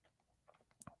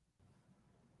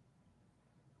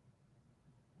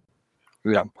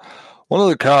Yeah. One of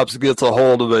the cops gets a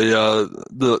hold of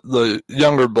the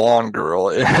younger blonde girl,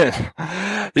 and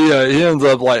he ends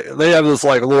up like they have this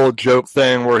like little joke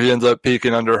thing where he ends up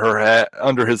peeking under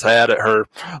his hat at her,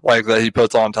 like that he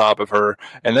puts on top of her,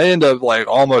 and they end up like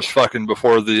almost fucking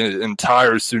before the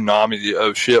entire tsunami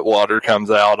of shit water comes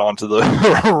out onto the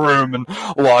room and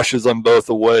washes them both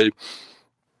away.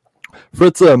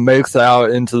 Fritz makes out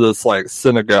into this like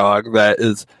synagogue that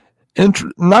is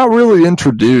not really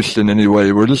introduced in any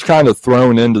way. We're just kind of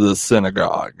thrown into the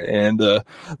synagogue, and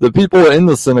the people in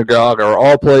the synagogue are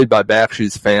all played by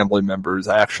Bakshi's family members,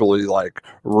 actually like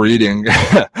reading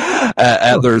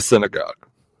at their synagogue.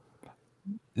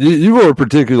 You were a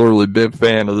particularly big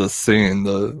fan of this scene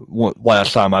the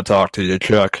last time I talked to you,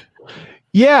 Chuck.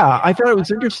 Yeah, I thought it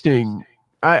was interesting.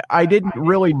 I didn't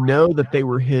really know that they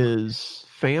were his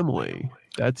family.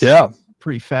 That's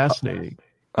pretty fascinating.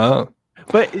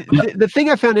 But the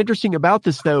thing I found interesting about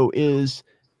this, though, is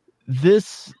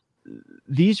these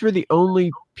were the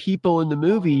only people in the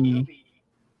movie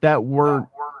that weren't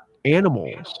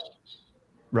animals,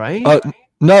 right?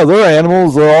 No, they're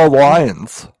animals. They're all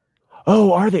lions.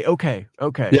 Oh, are they? Okay.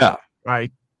 Yeah. I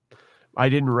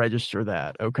didn't register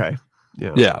that. Okay.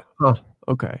 Yeah. Yeah. Huh.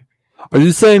 Okay. Are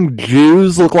you saying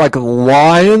Jews look like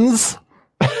lions?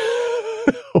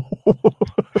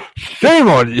 Shame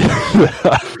on you.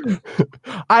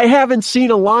 I haven't seen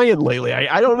a lion lately.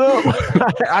 I don't know.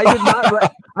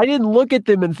 I didn't look at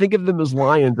them and think of them as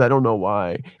lions. I don't know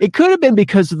why. It could have been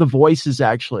because of the voices,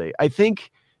 actually. I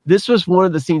think this was one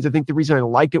of the scenes. I think the reason I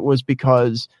liked it was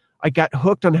because I got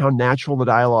hooked on how natural the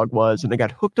dialogue was, and I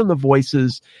got hooked on the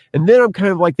voices. And then I'm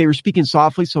kind of like, they were speaking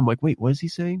softly. So I'm like, wait, what is he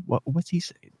saying? What's he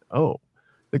saying? Oh,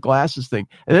 the glasses thing.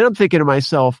 And then I'm thinking to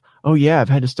myself, oh yeah, I've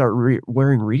had to start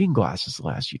wearing reading glasses the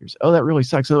last years. Oh, that really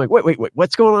sucks. And I'm like, wait,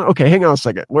 what's going on? Okay, hang on a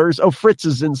second. Fritz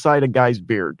is inside a guy's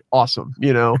beard. Awesome.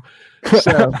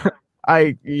 So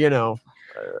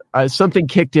something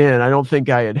kicked in. I don't think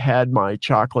I had my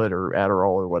chocolate or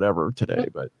Adderall or whatever today,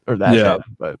 but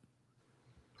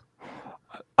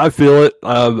I feel it.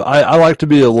 I like to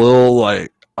be a little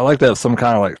like, I like to have some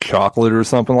kind of like chocolate or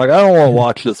something. Like, I don't want to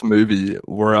watch this movie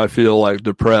where I feel like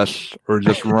depressed or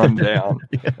just run down,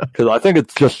 because I think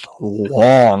it's just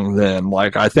long. Then,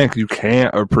 like, I think you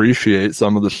can't appreciate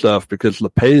some of the stuff because the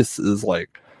pace is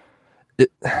like,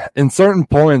 in certain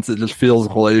points it just feels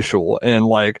glacial. And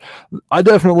like, I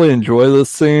definitely enjoy this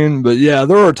scene, but yeah,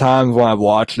 there are times when I've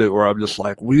watched it where I'm just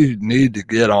like, we need to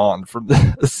get on from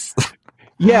this.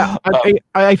 Yeah,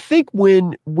 I think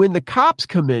when the cops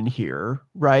come in here,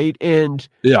 right, and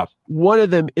one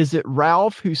of them, is it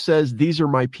Ralph who says, "These are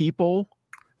my people"?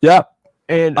 Yeah,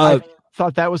 and I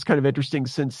thought that was kind of interesting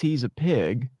since he's a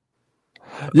pig.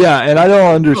 Yeah, and I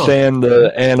don't understand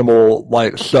the animal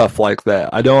like stuff like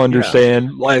that. I don't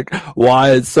understand like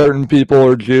why certain people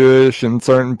are Jewish and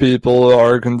certain people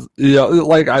are,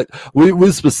 like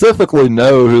we specifically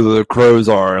know who the crows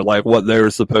are, like what they're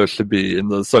supposed to be in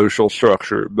the social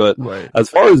structure. But as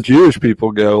far as Jewish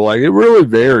people go, like it really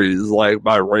varies like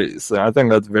by race, and I think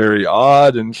that's very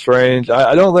odd and strange.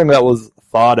 I don't think that was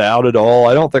thought out at all.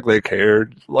 I don't think they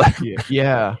cared. Like,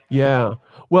 yeah.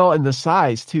 Well, and the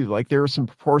size too. Like there were some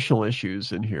proportional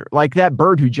issues in here. Like that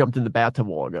bird who jumped in the bathtub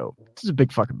a while ago. This is a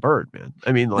big fucking bird, man.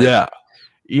 I mean, like,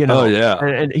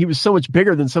 and he was so much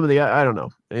bigger than some of the. I don't know.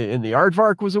 And the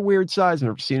aardvark was a weird size. I've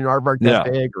never seen an aardvark that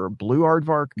big, or a blue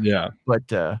aardvark. Yeah,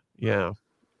 but I don't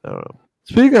know.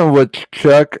 Speaking of which,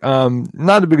 Chuck,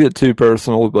 not to get too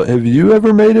personal, but have you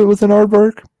ever made it with an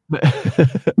aardvark?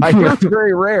 I hear it's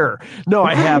very rare. No,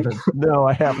 I haven't. No,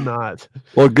 I have not.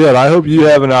 Well, good. I hope you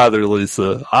haven't either,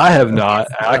 Lisa. I have not.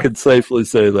 I could safely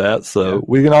say that. So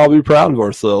we can all be proud of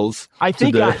ourselves. I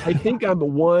think I'm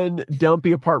one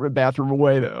dumpy apartment bathroom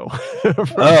away, though. With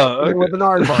an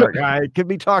aardvark, I can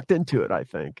be talked into it, I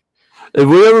think. If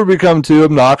we ever become too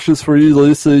obnoxious for you,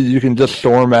 Lisa, you can just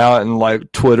storm out and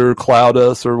like Twitter cloud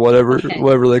us or whatever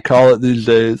they call it these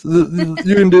days.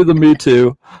 You can do the Me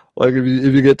Too, like if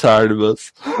you get tired of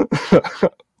us.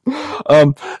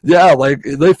 Like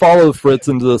they follow Fritz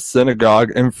into the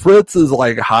synagogue, and Fritz is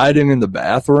like hiding in the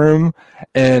bathroom,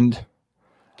 and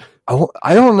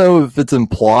I don't know if it's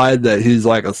implied that he's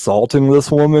like assaulting this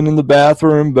woman in the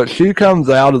bathroom, but she comes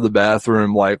out of the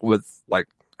bathroom like with like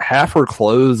half her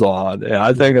clothes on, and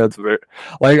I think that's very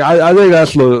I think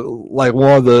that's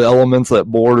one of the elements that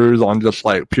borders on just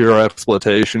like pure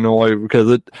exploitation,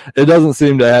 because it doesn't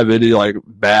seem to have any like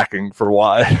backing for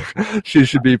why she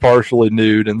should be partially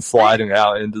nude and sliding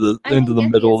out into the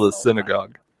middle of the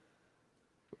synagogue.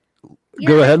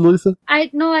 Go ahead, Lisa. I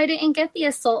didn't get the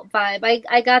assault vibe.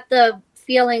 I got the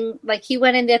feeling like he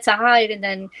went in there to hide, and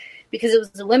then because it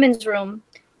was a women's room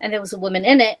and there was a woman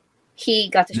in it, he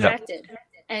got distracted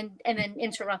and then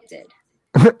interrupted.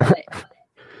 But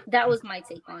that was my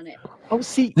take on it. Oh,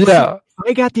 see, I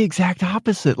got the exact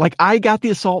opposite. Like, I got the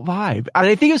assault vibe, and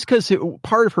I think it's because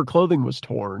part of her clothing was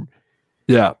torn.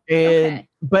 Yeah,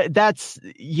 but that's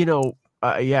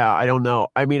I don't know.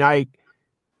 I mean, I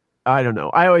don't know.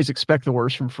 I always expect the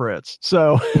worst from Fritz.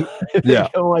 So,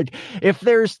 like, if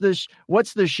there's this,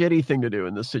 what's the shitty thing to do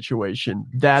in this situation?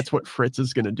 That's what Fritz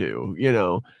is going to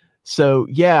do. So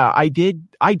yeah, I did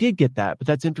get that, but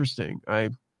that's interesting. I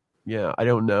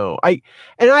don't know.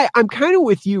 I'm kind of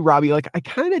with you, Robbie. Like, I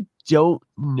kind of don't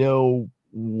know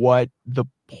what the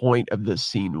point of this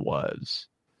scene was.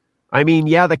 I mean,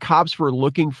 the cops were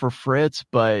looking for Fritz,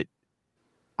 but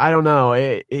I don't know.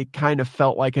 It kind of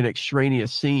felt like an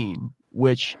extraneous scene,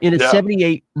 which in a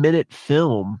 78-minute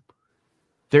film,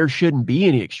 there shouldn't be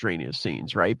any extraneous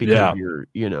scenes, right? Because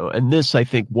and this, I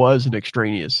think, was an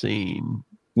extraneous scene.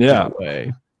 Yeah. In a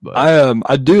way. But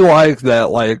I do like that,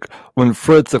 like, when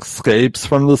Fritz escapes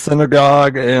from the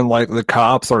synagogue and, like, the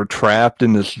cops are trapped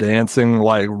in this dancing,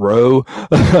 like, row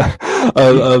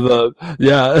of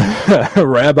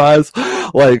rabbis.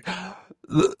 Like,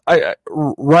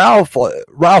 Ralph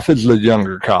is the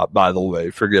younger cop, by the way,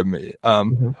 forgive me.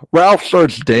 Ralph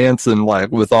starts dancing,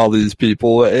 like, with all these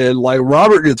people, and, like,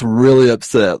 Robert gets really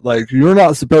upset. Like, you're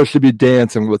not supposed to be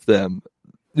dancing with them.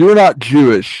 You're not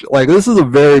Jewish. Like, this is a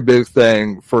very big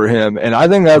thing for him, and I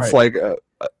think that's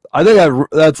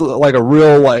that's like a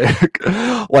real like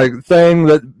thing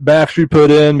that Bakshi put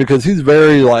in, because he's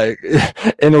very like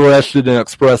interested in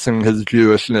expressing his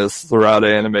Jewishness throughout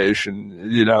animation.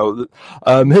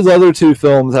 His other two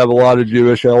films have a lot of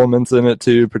Jewish elements in it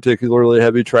too, particularly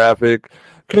Heavy Traffic.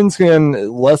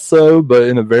 Coonskin less so, but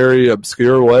in a very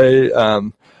obscure way.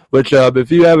 Which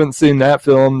if you haven't seen that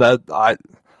film,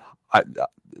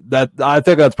 I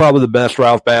think that's probably the best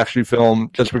Ralph Bakshi film,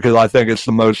 just because I think it's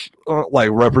the most like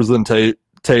representative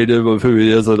of who he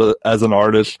is as an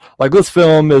artist. Like, this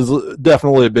film is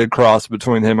definitely a big cross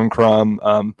between him and Crumb.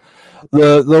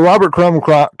 The Robert Crumb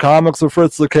comics of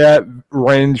Fritz the Cat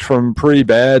range from pretty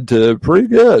bad to pretty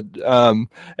good.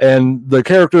 And the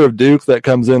character of Duke that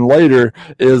comes in later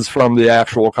is from the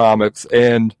actual comics,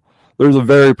 and there's a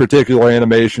very particular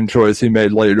animation choice he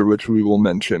made later, which we will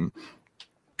mention.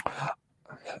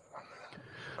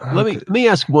 Let me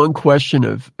ask one question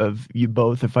of you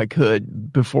both, if I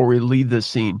could, before we leave this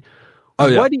scene. Oh,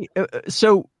 yeah.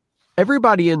 So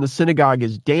everybody in the synagogue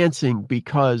is dancing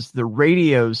because the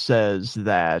radio says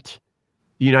that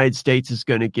the United States is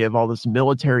going to give all this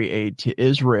military aid to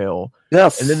Israel.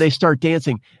 Yes. And then they start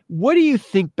dancing. What do you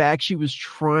think Bakshi was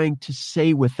trying to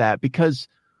say with that? Because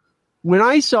when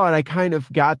I saw it, I kind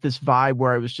of got this vibe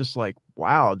where I was just like,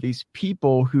 wow, these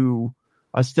people who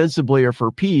ostensibly are for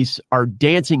peace are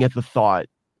dancing at the thought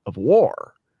of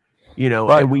war,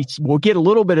 right. And we'll get a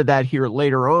little bit of that here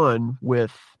later on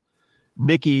with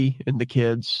Mickey and the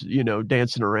kids,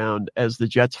 dancing around as the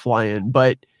jets fly in.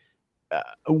 But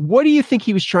what do you think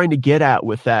he was trying to get at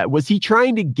with that? Was he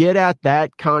trying to get at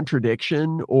that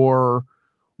contradiction, or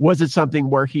was it something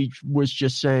where he was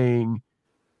just saying,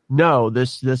 no,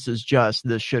 this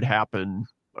should happen?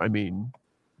 I mean,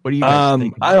 what do you guys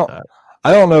think about that?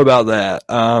 I don't know about that.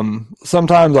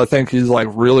 Sometimes I think he's like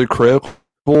really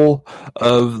critical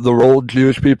of the role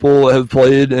Jewish people have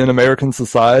played in American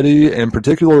society, and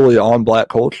particularly on Black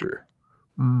culture.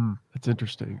 That's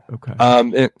interesting. Okay.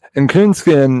 In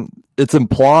Coonskin, it's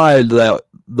implied that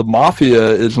the mafia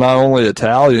is not only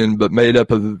Italian, but made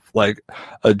up of like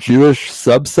a Jewish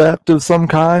subsect of some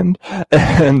kind.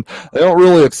 And they don't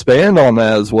really expand on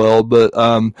that as well. But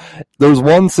there's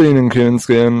one scene in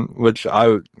Coonskin, which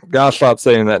I gotta stop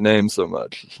saying that name so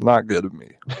much. It's not good of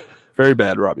me. Very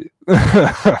bad, Robbie.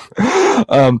 But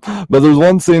there's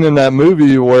one scene in that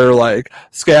movie where like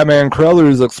Scatman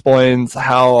Crothers explains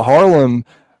how Harlem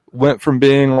went from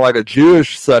being like a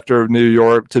Jewish sector of New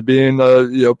York to being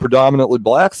a predominantly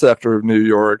Black sector of New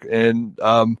York, and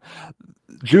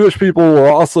Jewish people were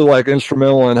also like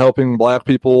instrumental in helping Black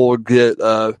people get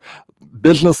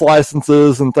business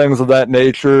licenses and things of that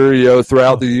nature,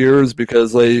 throughout the years,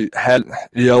 because they had,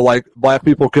 like Black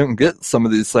people couldn't get some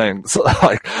of these things.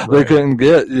 Like they couldn't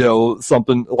get,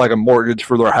 something like a mortgage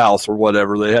for their house or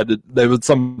whatever. They would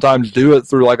sometimes do it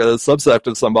through like a subsect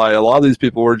of somebody. A lot of these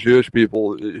people were Jewish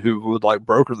people who would like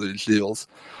broker these deals.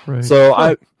 Right.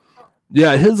 So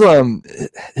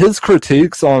his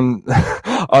critiques on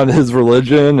his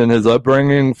religion and his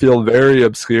upbringing feel very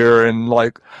obscure, and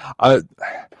like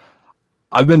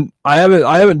I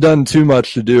haven't done too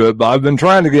much to do it, but I've been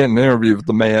trying to get an interview with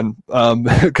the man,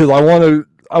 because I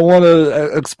want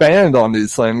to expand on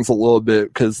these things a little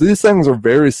bit, because these things are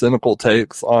very cynical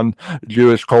takes on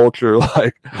Jewish culture,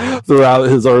 like throughout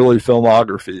his early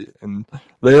filmography, and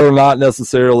they are not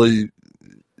necessarily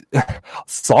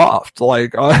soft.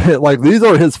 Like these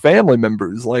are his family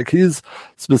members. Like he's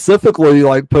specifically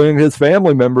like putting his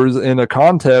family members in a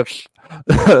context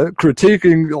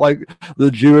critiquing like the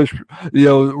Jewish,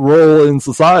 role in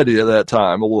society at that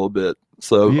time a little bit.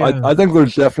 So yeah. I think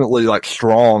there's definitely like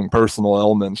strong personal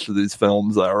elements to these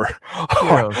films that are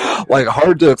like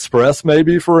hard to express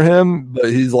maybe for him, but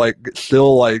he's like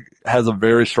still like has a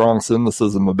very strong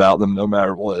cynicism about them no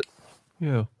matter what.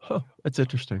 Yeah. Huh. That's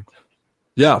interesting.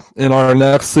 Yeah, in our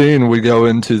next scene, we go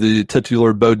into the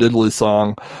titular Bo Diddley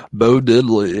song, Bo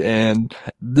Diddley, and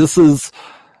this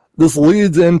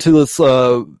leads into this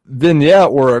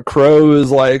vignette where a crow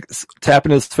is like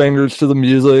tapping his fingers to the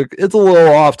music. It's a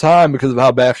little off time because of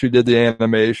how Bakshi did the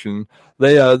animation.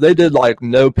 They did like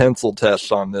no pencil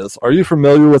test on this. Are you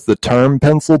familiar with the term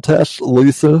pencil test,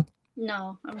 Lisa?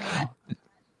 No, I'm not.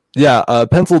 Yeah,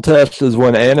 pencil test is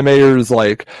when animators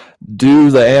like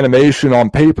do the animation on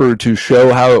paper to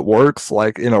show how it works,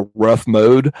 like in a rough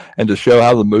mode, and to show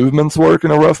how the movements work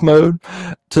in a rough mode,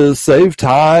 to save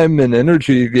time and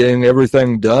energy getting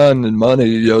everything done and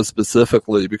money,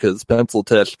 specifically because pencil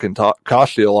test can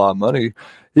cost you a lot of money.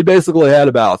 He basically had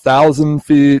about 1,000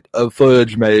 feet of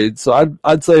footage made, so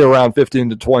I'd say around 15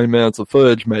 to 20 minutes of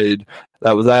footage made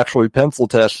that was actually pencil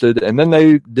tested, and then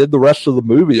they did the rest of the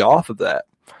movie off of that.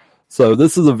 So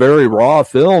this is a very raw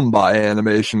film by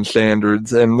animation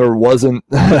standards, and there was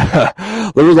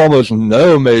almost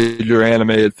no major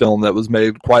animated film that was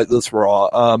made quite this raw.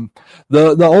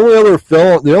 The only other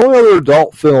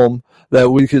adult film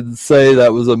that we could say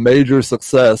that was a major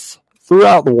success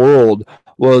throughout the world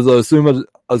was Osamu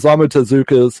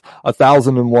Tezuka's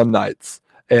 1001 Nights,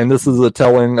 and this is a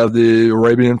telling of the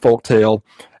Arabian folktale,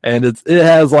 and it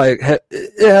has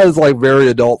very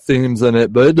adult themes in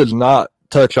it, but it does not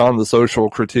touch on the social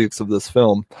critiques of this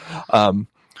film.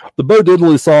 The Bo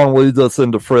Diddley song leads us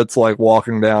into Fritz like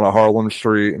walking down a Harlem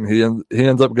street, and he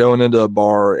ends up going into a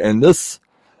bar, and this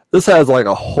has like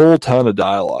a whole ton of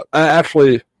dialogue.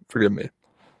 Actually, forgive me.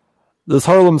 This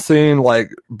Harlem scene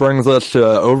like brings us to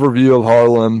an overview of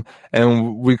Harlem,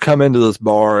 and we come into this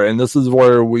bar, and this is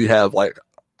where we have like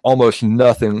almost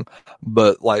nothing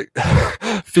but like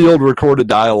field recorded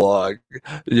dialogue,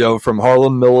 from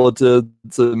Harlem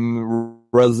militants and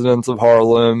residents of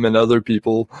Harlem and other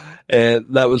people, and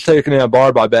that was taken in a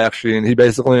bar by Bakshi, and he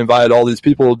basically invited all these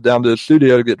people down to the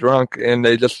studio to get drunk, and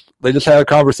they just had a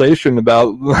conversation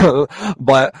about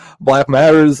black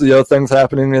matters, things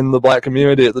happening in the black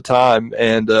community at the time,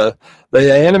 and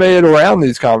they animated around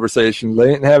these conversations. They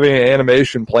didn't have any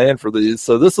animation planned for these,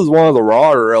 so this is one of the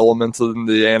rawer elements in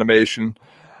the animation.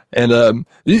 And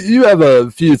you have a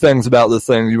few things about this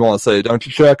thing you want to say, don't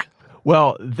you, Chuck?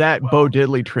 Well, that Bo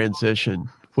Diddley transition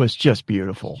was just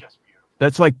beautiful.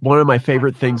 That's like one of my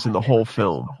favorite things in the whole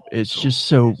film. It's just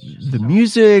so, the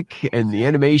music and the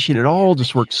animation, it all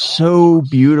just works so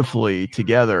beautifully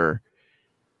together.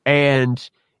 And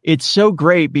it's so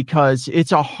great because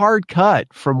it's a hard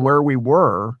cut from where we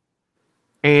were.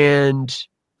 And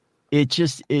it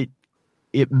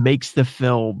makes the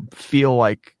film feel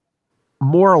like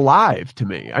more alive to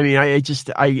me. I mean,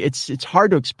 it's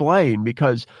hard to explain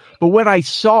but when I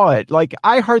saw it, like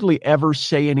I hardly ever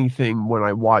say anything when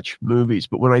I watch movies,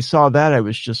 but when I saw that, I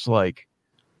was just like,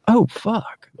 oh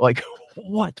fuck, like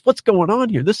what's going on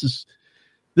here? This is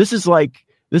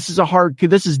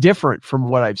different from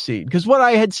what I've seen. Because what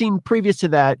I had seen previous to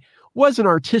that was an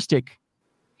artistic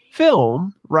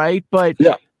film, right? But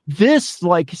yeah. This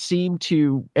like seemed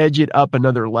to edge it up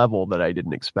another level that I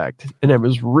didn't expect, and it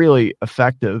was really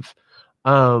effective.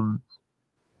 I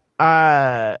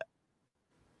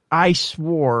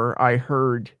swore I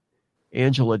heard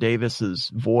Angela Davis's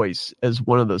voice as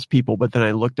one of those people, but then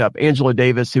I looked up Angela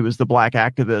Davis, who was the black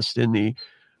activist in the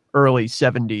early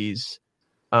 70s,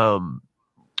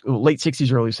 late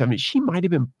 60s, early 70s. She might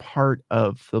have been part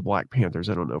of the Black Panthers.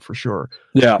 I don't know for sure.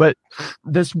 Yeah, but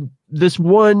this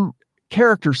one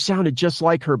character sounded just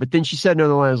like her, but then she said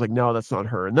another line. I was like, no, that's not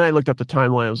her. And then I looked up the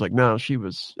timeline. I was like, no, she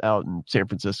was out in San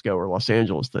Francisco or Los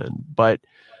Angeles then. But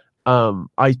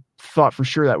I thought for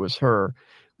sure that was her.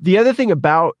 The other thing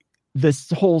about this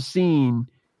whole scene,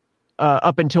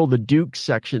 up until the Duke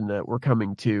section that we're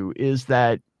coming to, is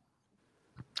that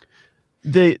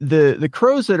the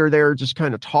crows that are there just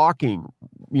kind of talking,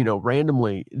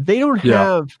 randomly, they don't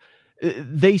have.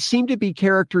 They seem to be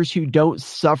characters who don't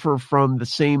suffer from the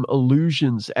same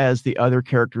illusions as the other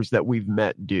characters that we've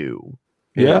met do.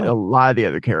 Yeah. A lot of the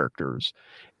other characters.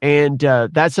 And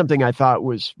that's something I thought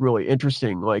was really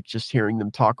interesting, like just hearing them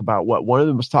talk about what one of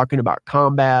them was talking about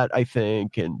combat, I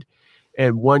think, and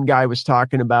one guy was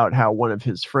talking about how one of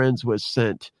his friends was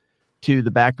sent to the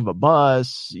back of a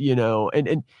bus,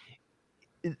 and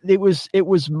it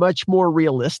was much more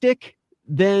realistic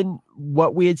than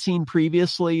what we had seen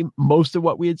previously. Most of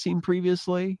what we had seen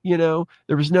previously, there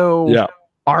was no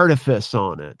artifice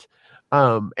on it.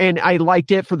 And I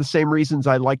liked it for the same reasons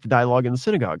I liked the dialogue in the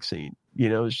synagogue scene.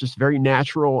 It's just very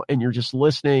natural and you're just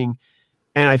listening,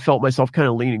 and I felt myself kind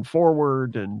of leaning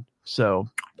forward. And so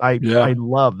I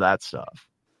love that stuff.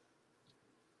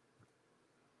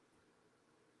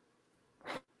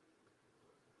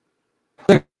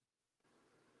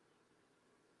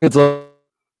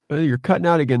 You're cutting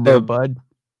out again there, bud.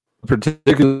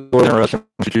 Particularly interesting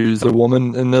to choose a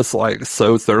woman in this, like,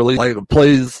 so thoroughly, like,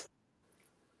 plays.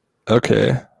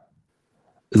 Okay,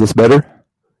 is this better?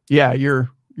 Yeah,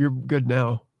 you're good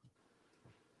now.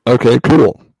 Okay,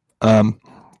 cool. But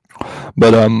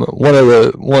one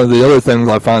of the other things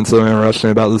I find so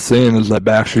interesting about the scene is that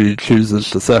Bakshi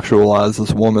chooses to sexualize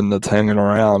this woman that's hanging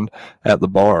around at the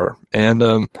bar, and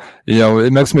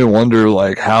it makes me wonder,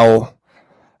 like, how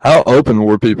open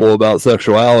were people about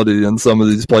sexuality in some of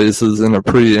these places in a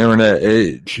pre-internet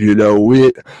age?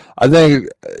 I think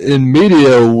in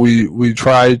media we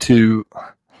try to.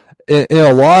 In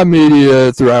a lot of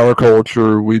media through our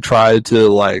culture, we try to,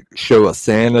 like, show a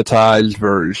sanitized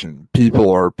version.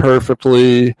 People are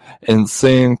perfectly in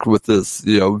sync with this,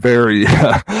 very,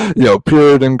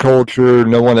 Puritan culture.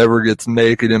 No one ever gets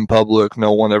naked in public.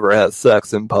 No one ever has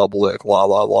sex in public. La,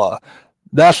 la, la.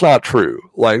 That's not true.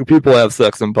 Like, people have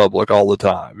sex in public all the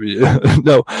time.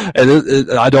 No,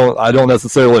 and I don't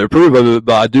necessarily approve of it,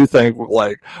 but I do think,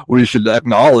 like, we should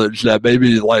acknowledge that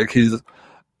maybe, like, he's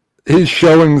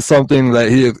showing something that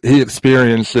he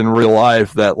experienced in real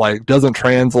life that, like, doesn't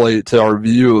translate to our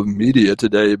view of media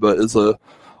today, but is a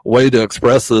way to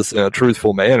express this in a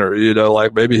truthful manner.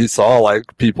 Like, maybe he saw,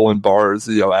 like, people in bars,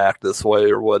 act this way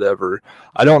or whatever.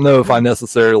 I don't even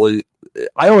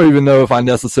know if I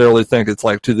necessarily think it's,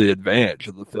 like, to the advantage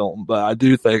of the film, but I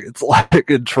do think it's, like,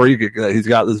 intriguing that he's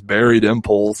got this buried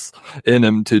impulse in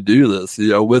him to do this,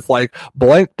 with, like,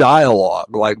 blank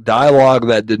dialogue, like dialogue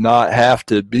that did not have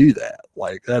to be that.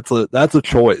 Like, that's a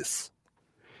choice.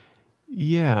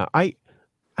 Yeah, I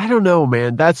don't know,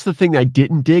 man. That's the thing I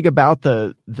didn't dig about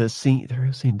the scene.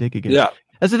 They're saying dig again. Yeah.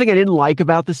 That's the thing I didn't like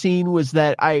about the scene, was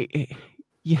that I'm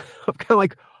kind of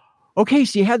like, okay,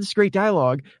 so you had this great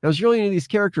dialogue, and I was really into these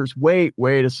characters. Wait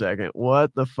a second.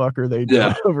 What the fuck are they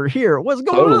doing over here? What's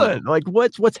going on? Like,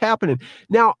 what's happening?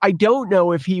 Now, I don't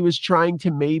know if he was trying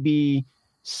to maybe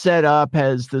set up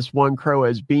as this one crow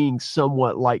as being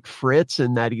somewhat like Fritz,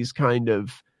 and that he's kind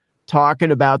of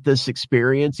talking about this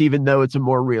experience, even though it's a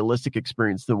more realistic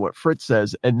experience than what Fritz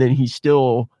says. And then he's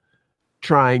still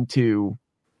trying to,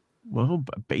 well,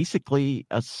 basically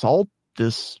assault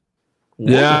this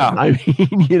woman. Yeah. I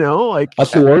mean, like,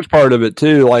 that's the worst part of it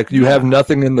too. Like, you have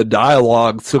nothing in the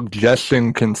dialogue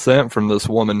suggesting consent from this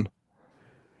woman.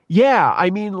 Yeah,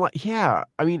 I mean,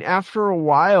 after a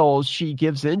while she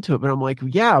gives into it, but I'm like,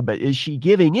 yeah, but is she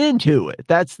giving into it?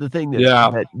 That's the thing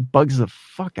that bugs the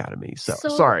fuck out of me. So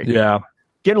sorry. Yeah.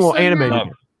 Getting a little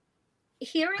animated.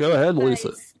 Go ahead,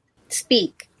 Lisa.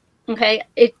 Speak. Okay.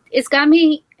 It's got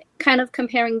me kind of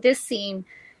comparing this scene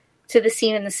to the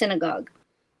scene in the synagogue.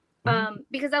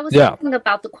 Because I was thinking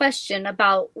about the question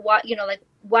about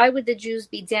why would the Jews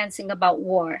be dancing about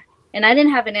war? And I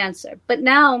didn't have an answer. But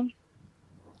now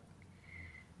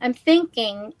I'm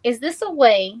thinking, is this a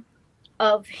way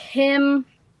of him,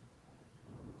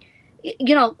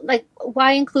 like,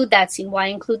 why include that scene? Why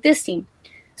include this scene?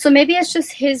 So maybe it's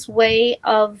just his way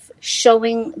of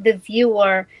showing the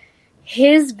viewer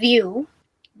his view,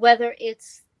 whether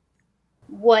it's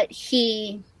what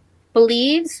he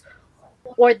believes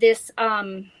or this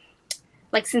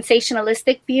like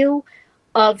sensationalistic view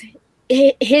of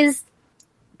his,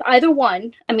 either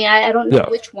one. I mean, I don't know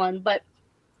which one, but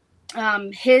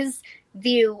his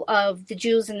view of the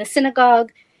Jews in the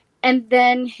synagogue, and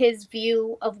then his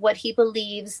view of what he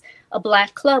believes a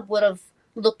black club would have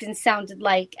looked and sounded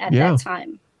like at that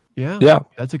time. Yeah,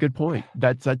 that's a good point.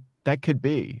 That could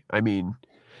be. I mean,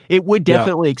 it would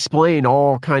definitely explain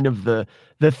all kind of the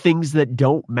things that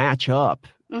don't match up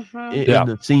in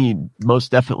the scene.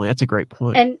 Most definitely, that's a great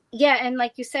point. And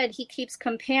like you said, he keeps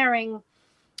comparing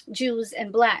Jews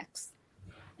and blacks.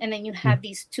 And then you have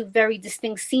these two very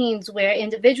distinct scenes where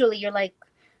individually you're like,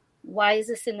 why is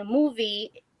this in the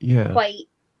movie? Maybe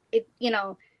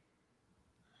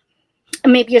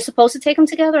you're supposed to take them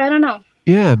together. I don't know.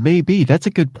 Yeah, maybe. That's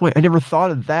a good point. I never thought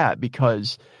of that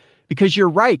because Because you're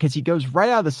right, because he goes right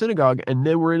out of the synagogue, and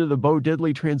then we're into the Bo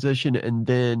Diddley transition, and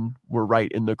then we're right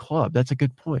in the club. That's a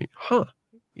good point. Huh.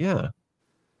 Yeah.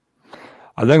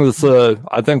 I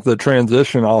think the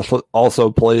transition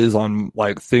also plays on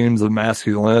like themes of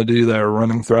masculinity that are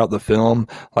running throughout the film,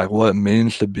 like what it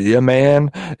means to be a man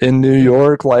in New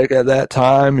York, like at that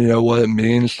time, you know, what it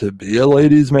means to be a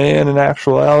ladies' man in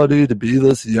actuality, to be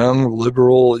this young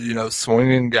liberal, you know,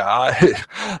 swinging guy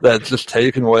that's just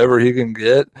taking whatever he can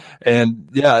get. And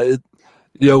yeah,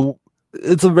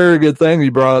 it's a very good thing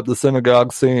you brought up the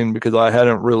synagogue scene, because I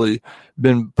hadn't really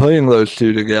been putting those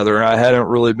two together. I hadn't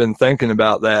really been thinking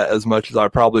about that as much as I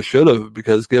probably should have,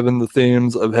 because given the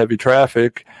themes of heavy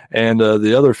traffic and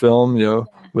the other film, you know,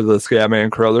 with the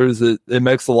Scatman Crothers, it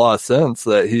makes a lot of sense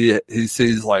that he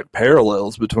sees like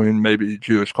parallels between maybe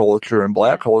Jewish culture and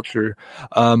black culture.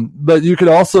 But you could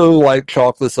also like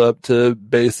chalk this up to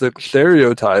basic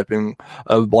stereotyping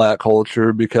of black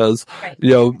culture, because,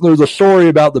 you know, there's a story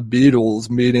about the Beatles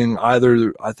meeting I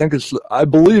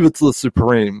believe it's the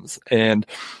Supremes, and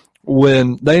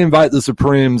when they invite the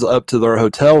Supremes up to their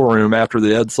hotel room after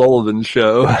the Ed Sullivan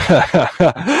show,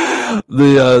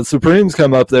 the Supremes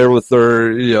come up there with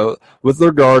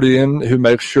their guardian, who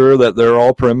makes sure that they're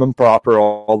all prim and proper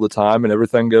all the time and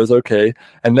everything goes okay.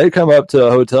 And they come up to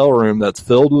a hotel room that's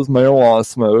filled with marijuana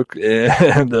smoke,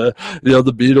 and the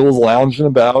Beatles lounging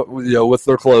about, you know, with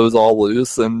their clothes all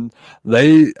loose. And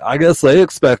I guess they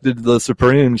expected the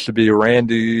Supremes to be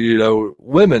randy, you know,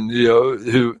 women, you know,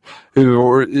 who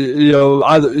were, you know,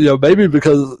 either, you know, maybe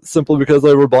simply because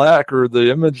they were black or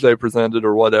the image they presented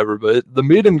or whatever. But the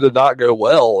meeting did not go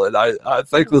well, and I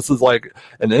think this is like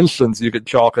an instance you could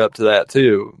chalk up to that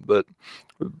too. But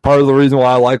part of the reason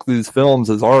why I like these films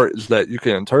as art is that you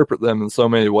can interpret them in so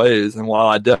many ways. And while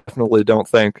I definitely don't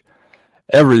think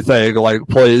everything like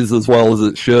plays as well as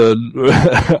it should,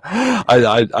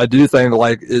 I do think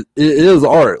like it is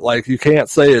art. Like you can't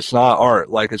say it's not art.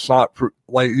 Like it's not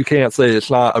like you can't say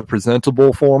it's not a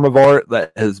presentable form of art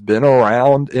that has been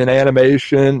around in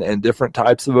animation and different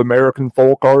types of American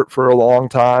folk art for a long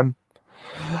time.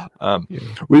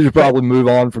 We should probably move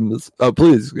on from this.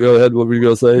 Please go ahead. What were you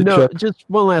going to say? No, Chuck? just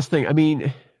one last thing. I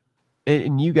mean,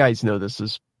 and you guys know this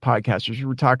as podcasters. We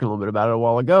were talking a little bit about it a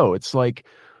while ago. It's like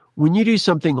when you do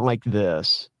something like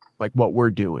this, like what we're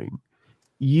doing,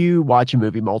 you watch a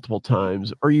movie multiple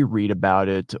times, or you read about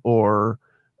it, or,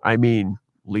 I mean,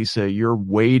 Lisa, you're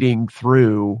wading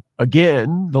through,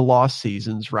 again, the Lost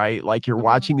Seasons, right? Like you're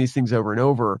watching these things over and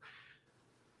over.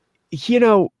 You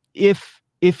know, if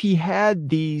he had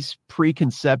these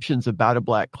preconceptions about a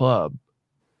black club,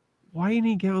 why didn't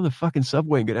he get on the fucking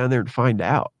subway and go down there and find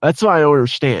out? That's what I don't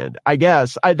understand. I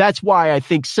guess that's why I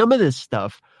think some of this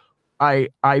stuff I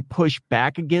push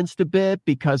back against a bit,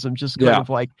 because I'm just kind of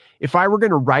like, if I were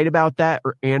going to write about that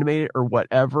or animate it or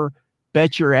whatever,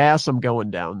 bet your ass I'm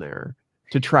going down there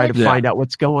to try to find out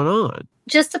what's going on.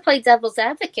 Just to play devil's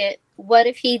advocate, what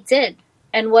if he did?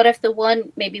 And what if the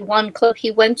one club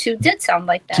he went to did sound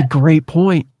like that? It's a great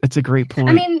point. It's a great point.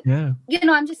 I mean, you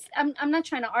know, I'm not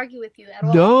trying to argue with you at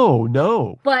all.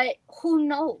 No. But who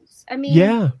knows? I mean,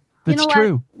 that's you know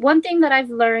true. One thing that I've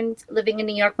learned living in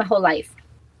New York my whole life,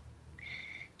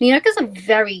 New York is a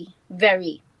very,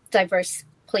 very diverse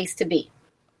place to be.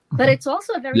 But it's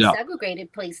also a very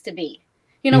segregated place to be.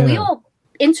 You know, we all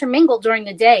intermingle during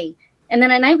the day. And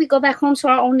then at night we go back home to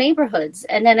our own neighborhoods.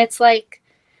 And then it's like,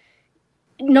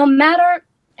 no matter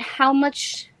how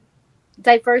much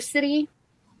diversity,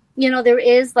 you know, there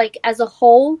is, like, as a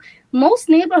whole, most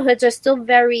neighborhoods are still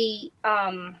very,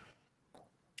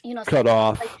 you know, cut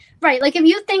off. Like, right. Like if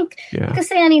you think, you could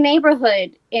say any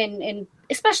neighborhood in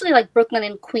especially like Brooklyn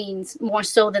and Queens, more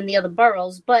so than the other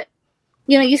boroughs. But,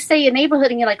 you know, you say a neighborhood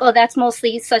and you're like, oh, that's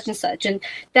mostly such and such. And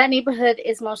that neighborhood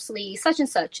is mostly such and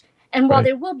such. And while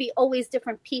there will be always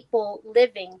different people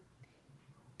living,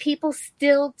 people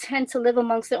still tend to live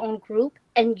amongst their own group.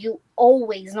 And you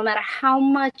always, no matter how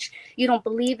much you don't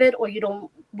believe it or you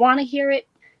don't want to hear it,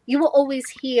 you will always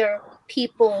hear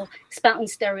people spouting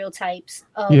stereotypes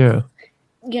of,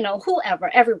 you know, whoever,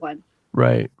 everyone.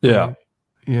 Right. Yeah.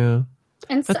 Yeah.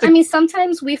 And so, I mean,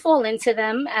 sometimes we fall into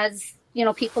them as, you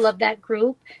know, people of that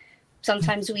group.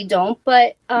 Sometimes we don't.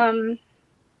 But,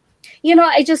 you know,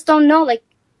 I just don't know. Like,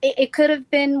 it could have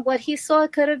been what he saw.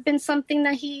 It could have been something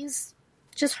that he's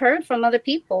just heard from other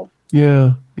people.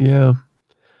 Yeah. Yeah.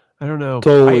 I don't know.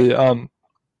 Totally.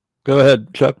 Go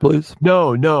ahead, Chuck, please.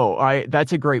 No.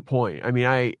 That's a great point. I mean,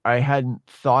 I hadn't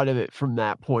thought of it from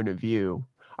that point of view.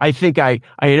 I think I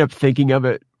ended up thinking of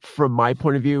it from my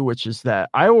point of view, which is that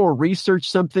I will research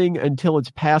something until it's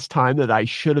past time that I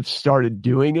should have started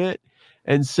doing it.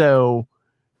 And so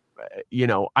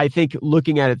I think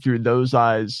looking at it through those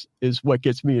eyes is what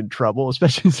gets me in trouble,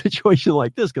 especially in a situation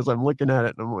like this, because I'm looking at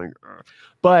it and I'm like, ugh.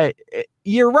 But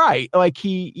you're right. Like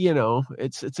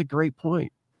it's a great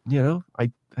point. I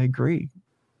agree.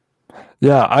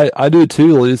 Yeah, I do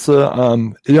too, Lisa.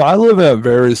 I live in a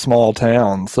very small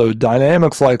town, so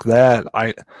dynamics like that,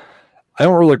 I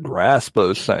don't really grasp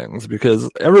those things because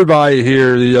everybody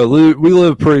here, we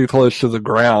live pretty close to the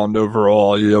ground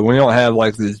overall. We don't have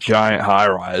like these giant high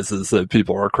rises that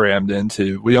people are crammed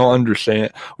into. We don't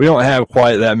understand. We don't have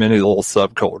quite that many little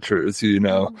subcultures.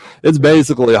 It's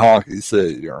basically a honky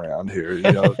city around here.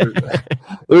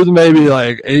 There's maybe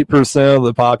like 8% of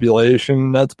the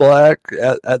population that's black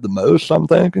at the most. I'm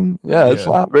thinking, it's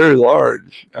not very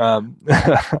large. When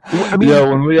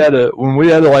we had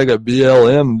like a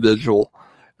BLM visual.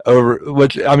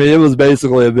 It was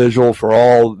basically a visual for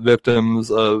all victims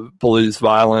of police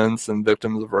violence and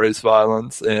victims of race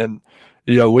violence. And,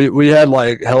 we had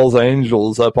like Hell's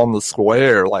Angels up on the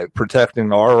square, like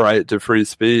protecting our right to free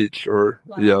speech so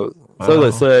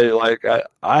they say, like,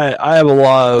 I have a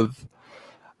lot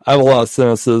of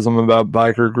cynicism about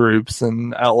biker groups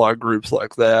and outlaw groups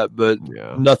like that, but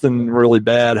nothing really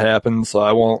bad happened. So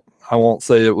I won't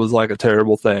say it was like a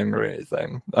terrible thing or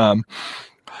anything.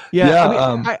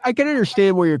 I can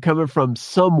understand where you're coming from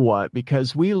somewhat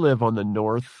because we live on the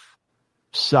north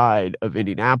side of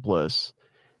Indianapolis,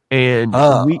 and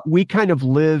we kind of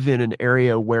live in an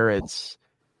area where it's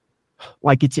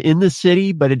like it's in the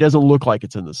city, but it doesn't look like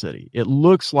it's in the city. It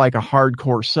looks like a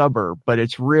hardcore suburb, but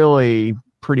it's really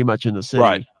pretty much in the city.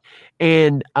 Right.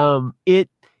 And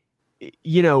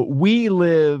we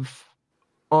live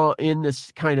in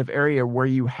this kind of area where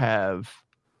you have,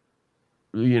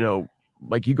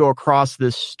 like you go across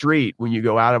this street when you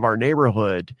go out of our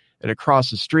neighborhood, and across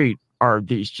the street are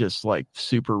these just like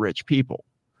super rich people.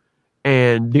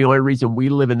 And the only reason we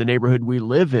live in the neighborhood we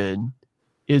live in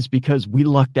is because we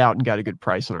lucked out and got a good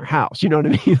price on our house. You know what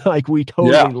I mean? Like we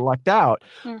totally lucked out.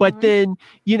 Mm-hmm. But then,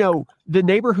 the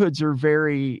neighborhoods are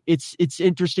it's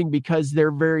interesting because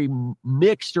they're very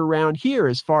mixed around here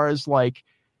as far as like,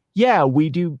 we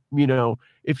do,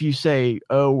 if you say,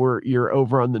 you're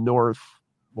over on the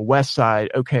west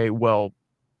side. Okay, well,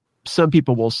 some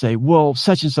people will say, well,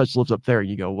 such and such lives up there. And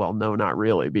you go, well, no, not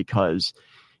really, because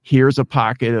here's a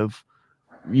pocket of,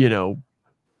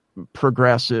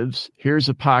 progressives. Here's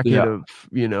a pocket of,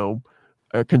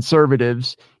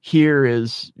 conservatives. Here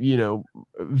is,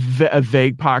 a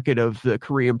vague pocket of the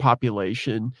Korean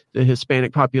population. The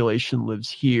Hispanic population lives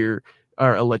here,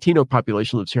 or a Latino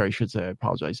population lives here, I should say. I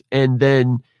apologize. And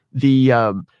then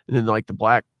like the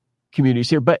black communities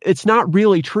here, but it's not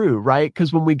really true, right?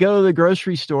 Because when we go to the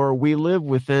grocery store, we live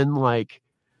within like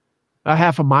a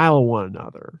half a mile of one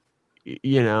another,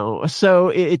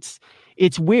 so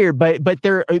it's weird, but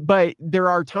there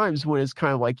are times when it's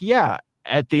kind of like,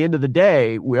 at the end of the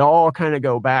day, we all kind of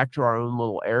go back to our own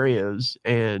little areas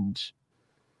and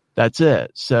that's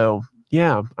it. So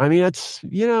it's,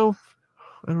 I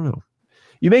don't know.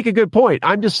 You make a good point.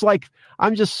 I'm just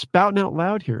spouting out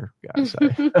loud here, guys.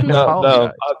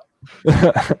 No.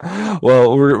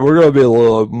 Well, we're going to be a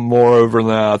little more over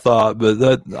than I thought, but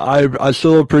that I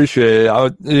still appreciate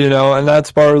it. And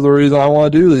that's part of the reason I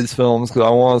want to do these films, because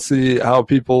I want to see how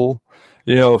people,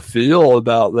 feel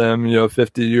about them,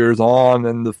 50 years on.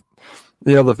 And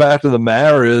the fact of the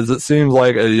matter is, it seems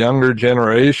like a younger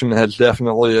generation has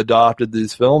definitely adopted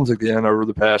these films again over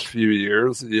the past few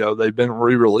years. They've been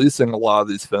re-releasing a lot of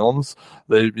these films.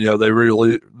 They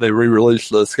re-released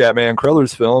the Scatman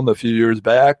Crothers film a few years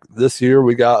back. This year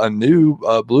we got a new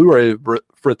Blu-ray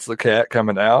Fritz the Cat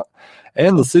coming out,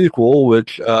 and the sequel,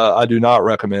 which I do not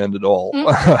recommend at all.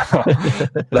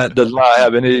 That does not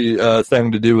have any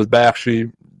thing to do with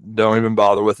Bakshi. Don't even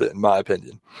bother with it, in my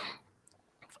opinion.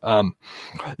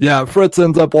 Fritz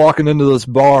ends up walking into this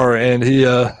bar, and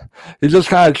he's just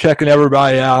kind of checking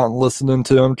everybody out and listening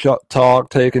to them talk,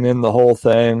 taking in the whole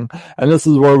thing. And this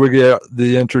is where we get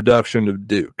the introduction of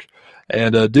Duke.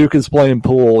 And Duke is playing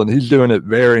pool, and he's doing it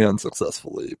very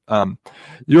unsuccessfully.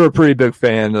 You're a pretty big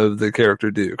fan of the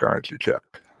character Duke, aren't you,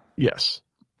 Chuck? Yes,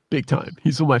 big time.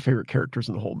 He's one of my favorite characters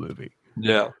in the whole movie.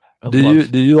 Yeah. Do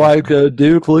you like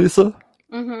Duke, Lisa?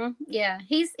 Mm-hmm. Yeah,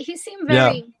 he seemed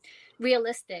very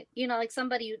realistic, like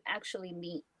somebody you'd actually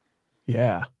meet.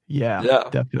 Yeah,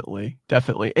 definitely.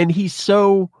 And he's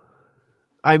so,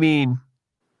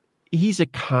 he's a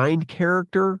kind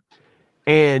character,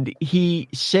 and he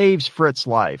saves Fritz's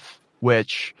life,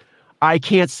 which I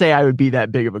can't say I would be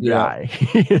that big of a guy.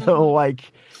 Like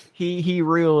he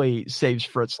really saves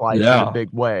Fritz's life in a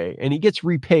big way, and he gets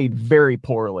repaid very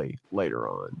poorly later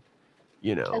on.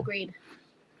 Agreed.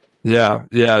 Yeah,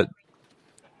 yeah,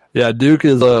 yeah. Duke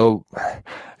is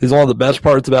he's one of the best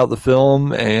parts about the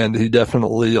film, and he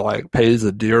definitely like pays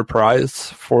a dear price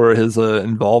for his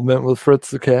involvement with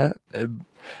Fritz the Cat.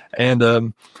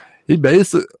 And he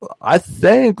basically, I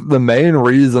think the main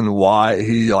reason why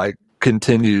he like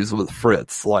continues with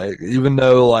Fritz, like even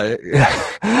though like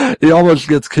he almost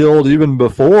gets killed even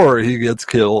before he gets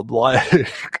killed,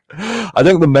 like I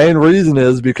think the main reason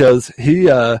is because he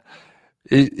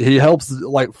helps,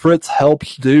 like Fritz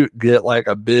helps Duke get like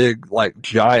a big like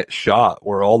giant shot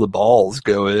where all the balls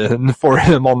go in for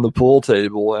him on the pool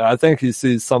table, and I think he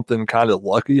sees something kind of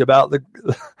lucky about the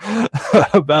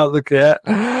about the cat,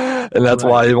 and that's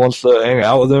why he wants to hang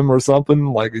out with him or something.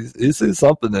 Like he sees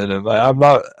something in him. I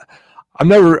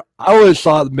always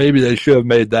thought maybe they should have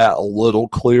made that a little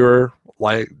clearer,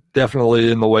 like definitely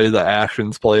in the way the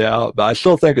actions play out, but I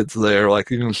still think it's there. Like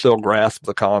you can still grasp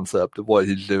the concept of what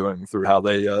he's doing through how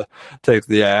they take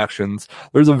the actions.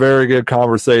 There's a very good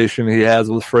conversation he has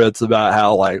with Fritz about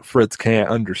how like Fritz can't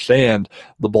understand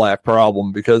the black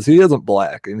problem because he isn't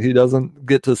black, and he doesn't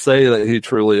get to say that he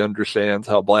truly understands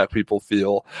how black people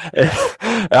feel. And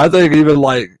I think even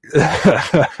like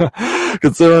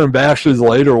considering Baksh's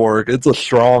later work, it's a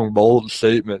strong, bold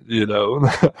statement, you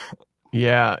know.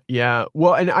 Yeah, yeah.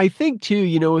 Well, and I think too,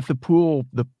 you know, with the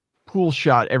pool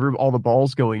shot, all the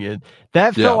balls going in,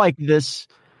 that felt like this.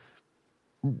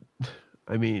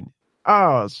 I mean,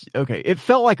 okay. It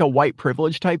felt like a white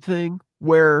privilege type thing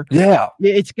where,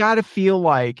 it's got to feel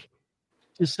like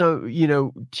to some, you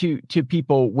know, to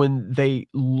people when they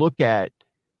look at,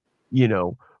 you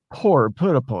know, poor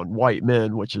put upon white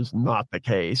men, which is not the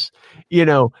case, you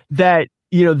know, that.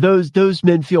 You know, those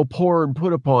men feel poor and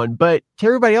put upon, but to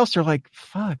everybody else, they're like,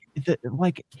 fuck,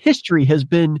 like history has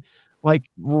been like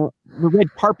the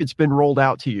red carpet's been rolled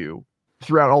out to you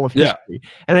throughout all of history.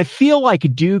 And I feel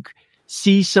like Duke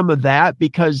sees some of that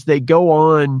because they go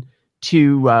on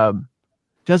to,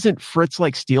 doesn't Fritz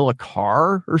like steal a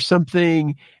car or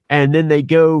something? And then they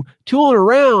go tooling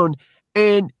around,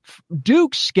 and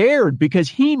Duke's scared because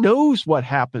he knows what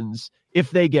happens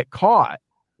if they get caught.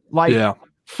 Like,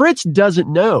 Fritz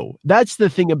doesn't know. That's the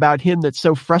thing about him that's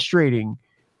so frustrating.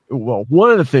 Well,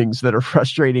 one of the things that are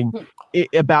frustrating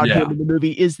about him in the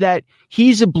movie is that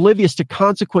he's oblivious to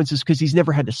consequences because he's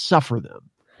never had to suffer them.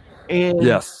 And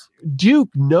Duke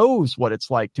knows what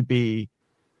it's like to be,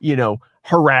 you know,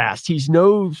 harassed. He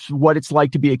knows what it's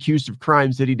like to be accused of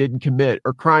crimes that he didn't commit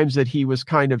or crimes that he was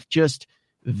kind of just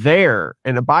there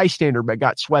and a bystander but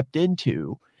got swept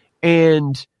into.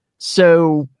 And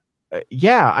so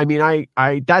I mean,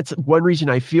 I that's one reason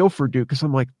I feel for Duke, because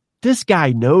I'm like, this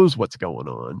guy knows what's going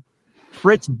on.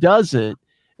 Fritz doesn't,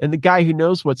 and the guy who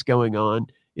knows what's going on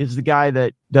is the guy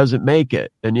that doesn't make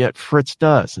it, and yet Fritz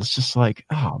does. It's just like,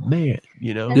 oh man,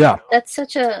 you know? That's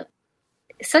such an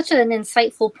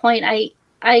insightful point. I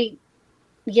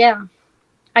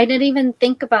didn't even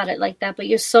think about it like that, but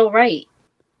you're so right.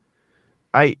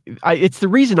 It's the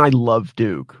reason I love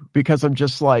Duke, because I'm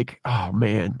just like, oh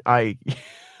man,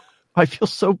 I feel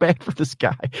so bad for this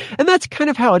guy. And that's kind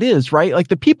of how it is, right? Like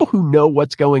the people who know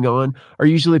what's going on are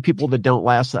usually people that don't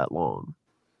last that long,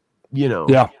 you know?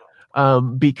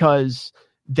 Because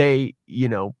they, you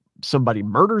know, somebody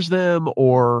murders them,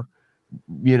 or,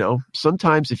 you know,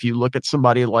 sometimes if you look at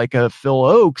somebody like a Phil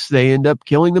Oakes, they end up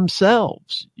killing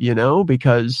themselves, you know,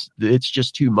 because it's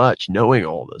just too much knowing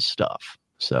all this stuff.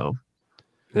 So.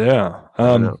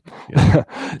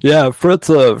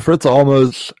 Fritz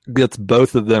almost gets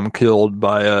both of them killed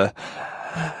by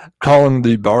calling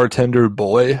the bartender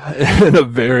boy in a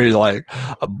very like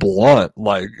a blunt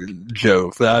like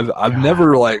joke that I've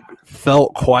never like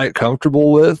felt quite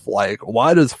comfortable with. Like,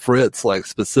 why does Fritz like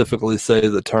specifically say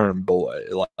the term boy?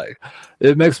 Like,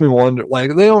 it makes me wonder,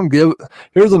 like, they don't give.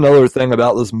 Here's another thing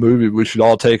about this movie we should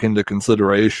all take into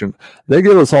consideration. They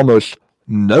give us almost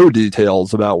no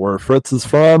details about where Fritz is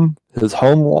from, his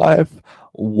home life,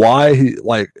 why he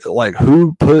like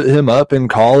who put him up in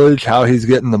college, how he's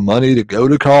getting the money to go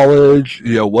to college,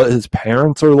 you know, what his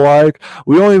parents are like.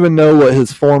 We don't even know what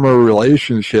his former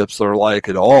relationships are like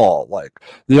at all. Like,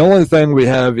 the only thing we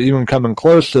have even coming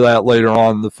close to that later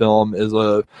on in the film is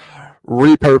a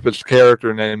repurposed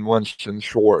character named Winston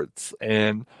Schwartz,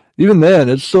 and even then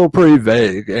it's still pretty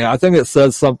vague. And I think it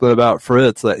says something about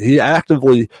Fritz that he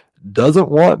actively doesn't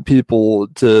want people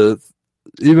to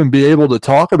even be able to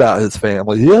talk about his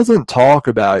family. He doesn't talk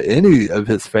about any of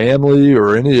his family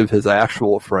or any of his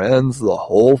actual friends the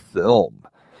whole film.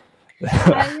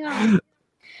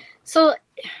 So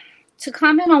to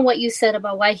comment on what you said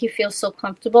about why he feels so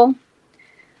comfortable,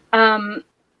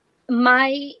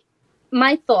 my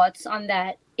thoughts on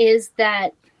that is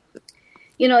that,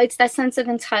 it's that sense of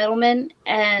entitlement.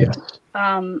 And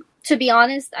to be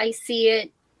honest, I see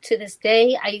it to this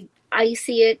day. I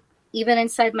see it even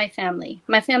inside my family.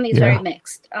 My family is very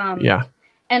mixed.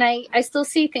 And I still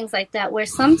see things like that where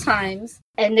sometimes,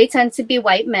 and they tend to be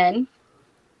white men,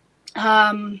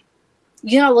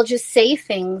 will just say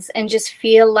things and just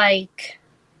feel like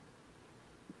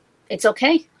it's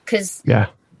okay. Because,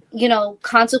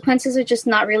 consequences are just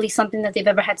not really something that they've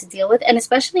ever had to deal with. And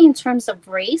especially in terms of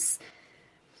race,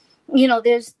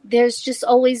 there's just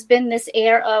always been this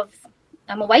air of,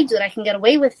 I'm a white dude, I can get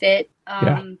away with it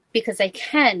because I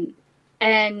can.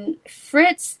 And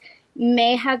Fritz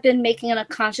may have been making a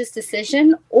conscious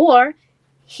decision, or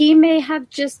he may have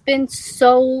just been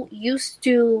so used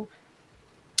to,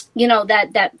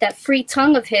 that free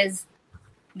tongue of his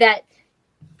that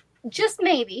just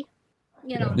maybe,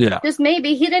 just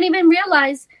maybe he didn't even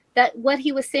realize that what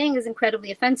he was saying is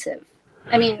incredibly offensive.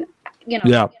 I mean,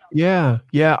 Yeah.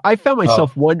 I found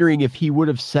myself wondering if he would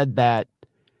have said that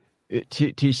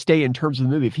to stay in terms of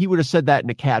the movie, if he would have said that in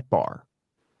a cat bar.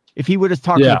 If he would have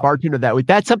talked to the bartender that way,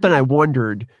 that's something I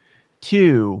wondered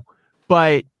too.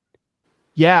 But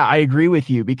I agree with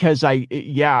you because I've,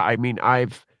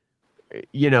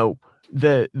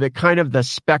 the kind of the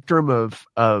spectrum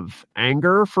of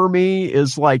anger for me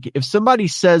is like, if somebody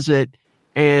says it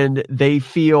and they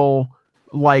feel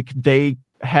like they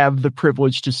have the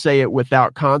privilege to say it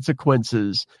without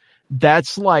consequences,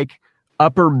 that's like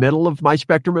upper middle of my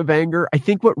spectrum of anger. I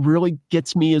think what really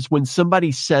gets me is when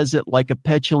somebody says it like a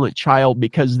petulant child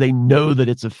because they know that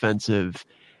it's offensive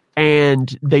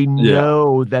and they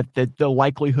know that the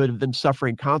likelihood of them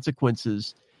suffering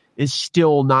consequences is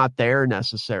still not there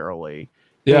necessarily.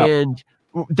 And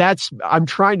I'm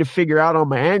trying to figure out on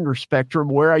my anger spectrum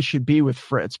where I should be with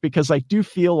Fritz, because I do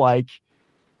feel like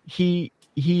he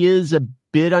is a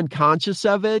bit unconscious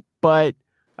of it, but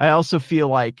I also feel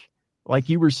like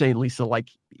you were saying, Lisa, like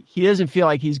he doesn't feel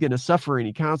like he's going to suffer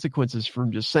any consequences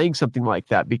from just saying something like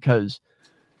that, because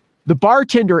the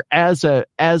bartender as a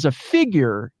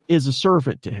figure is a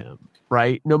servant to him,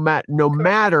 right? No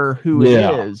matter who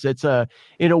it is,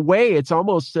 in a way, it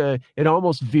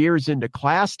almost veers into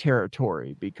class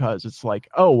territory, because it's like,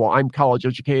 oh, well, I'm college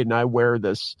educated and I wear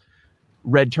this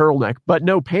red turtleneck, but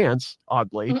no pants,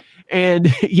 oddly.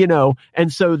 And,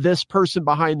 and so this person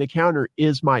behind the counter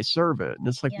is my servant. And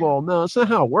it's like, well, no, that's not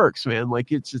how it works, man.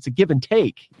 Like it's a give and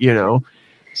take,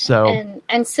 so. And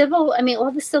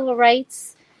all the civil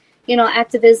rights,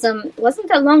 activism wasn't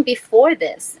that long before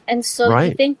this. And so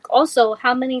you think also,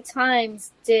 how many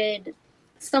times did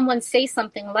someone say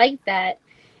something like that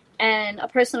and a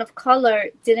person of color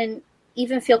didn't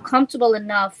even feel comfortable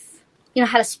enough,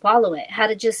 how to swallow it, how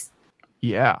to just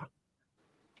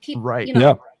keep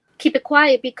it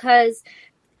quiet, because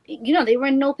they were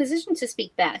in no position to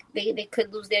speak back. They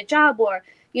could lose their job or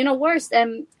worse,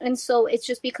 and so it's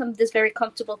just become this very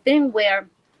comfortable thing where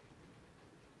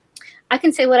I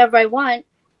can say whatever I want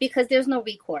because there's no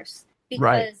recourse.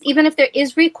 Because even if there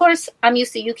is recourse, I'm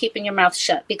used to you keeping your mouth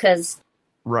shut because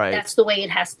that's the way it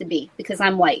has to be because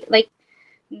I'm white. Like,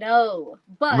 no,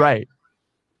 but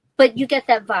you get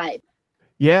that vibe.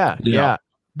 Yeah.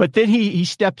 But then he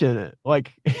stepped in it.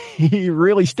 Like he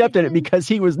really stepped in it because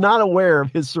he was not aware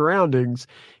of his surroundings.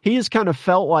 He just kind of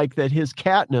felt like that his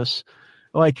catness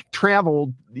like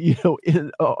traveled,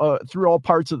 through all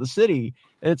parts of the city.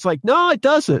 And it's like, no, it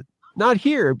doesn't. Not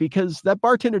here, because that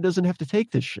bartender doesn't have to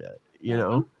take this shit,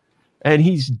 and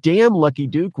he's damn lucky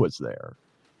Duke was there.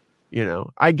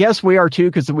 I guess we are too,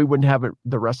 because then we wouldn't have it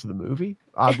the rest of the movie.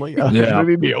 Oddly, the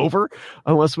movie would be over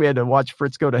unless we had to watch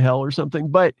Fritz go to hell or something.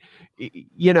 But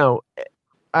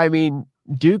I mean,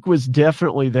 Duke was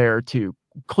definitely there to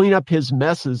clean up his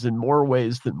messes in more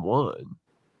ways than one.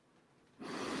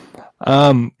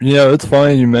 It's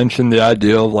funny you mentioned the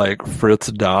idea of like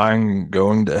Fritz dying and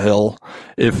going to hell.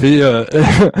 If he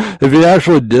if he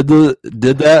actually did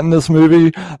that in this movie,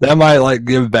 that might like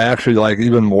give Bakshi like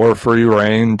even more free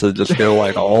reign to just go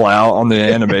like all out on the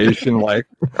animation. Like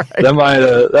that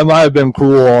might have been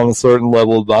cool on a certain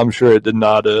level, but I'm sure it did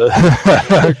not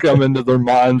come into their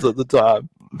minds at the time.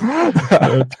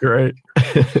 That's great.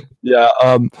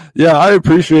 I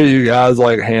appreciate you guys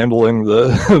like handling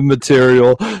the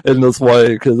material in this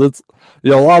way, because it's a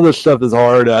lot of this stuff is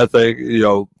hard. I think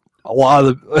a lot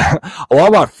of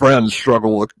my friends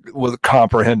struggle with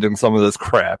comprehending some of this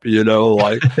crap.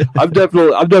 Like I've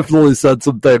definitely said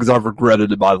some things I've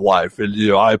regretted in my life, and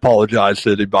I apologize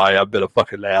to anybody. I've been a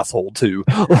fucking asshole too.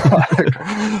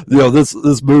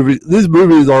 These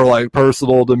movies are like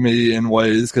personal to me in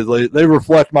ways because they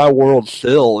reflect my world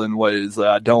still in ways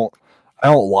that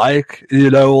like,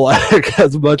 like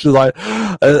as much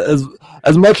as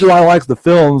as much as I like the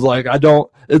films, like I don't.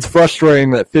 It's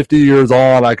frustrating that 50 years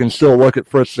on, I can still look at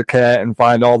Fritz the Cat and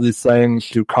find all these things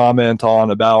to comment on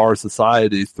about our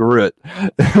society through it.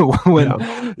 When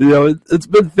it's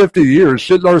been 50 years,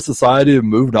 shouldn't our society have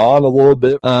moved on a little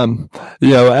bit?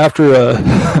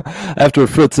 After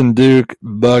Fritz and Duke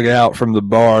bug out from the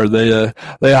bar, they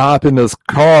hop in this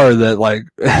car that like.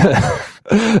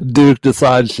 Duke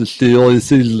decides to steal. He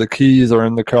sees the keys are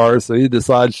in the car, so he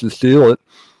decides to steal it.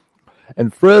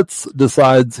 And Fritz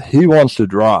decides he wants to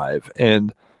drive.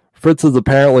 And Fritz has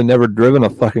apparently never driven a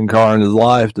fucking car in his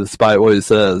life, despite what he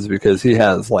says, because he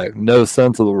has like no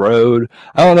sense of the road.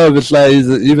 I don't know if it's that he's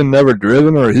even never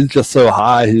driven or he's just so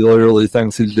high he literally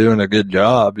thinks he's doing a good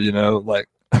job, like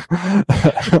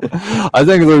I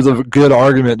think there's a good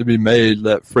argument to be made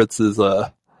that Fritz is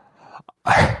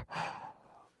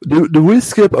do we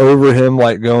skip over him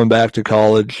like going back to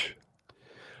college?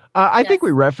 I think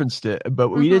we referenced it, but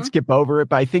we did skip over it.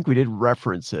 But I think we did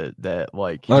reference it that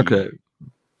like he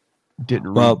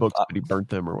didn't read books, but he burnt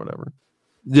them or whatever.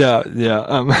 Yeah.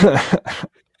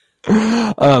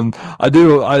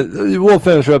 We'll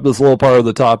finish up this little part of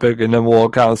the topic, and then we'll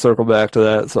kind of circle back to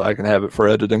that so I can have it for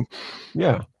editing.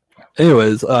 Yeah.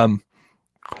 Anyways,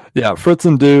 Fritz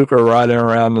and Duke are riding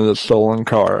around in a stolen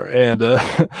car, and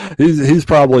he's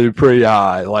probably pretty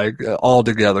high, like all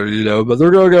together, But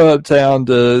they're gonna go uptown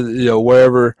to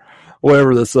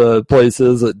wherever this place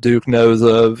is that Duke knows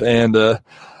of, and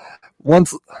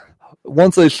once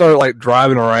they start like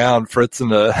driving around, Fritz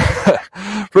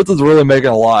is really making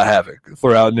a lot of havoc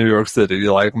throughout New York City,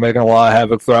 like making a lot of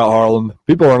havoc throughout Harlem.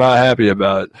 People are not happy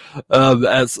about it.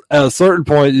 At a certain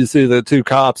point, you see the two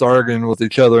cops arguing with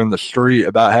each other in the street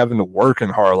about having to work in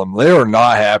Harlem. They are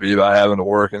not happy about having to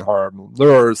work in Harlem.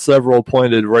 There are several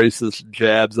pointed racist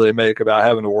jabs they make about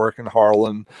having to work in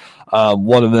Harlem.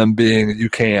 One of them being you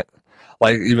can't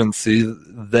like even see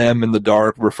them in the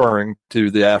dark, referring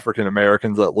to the African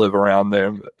Americans that live around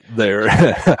there.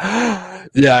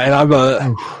 And I'm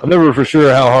never for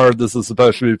sure how hard this is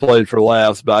supposed to be played for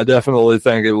laughs, but I definitely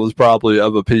think it was probably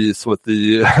of a piece with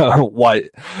the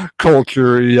white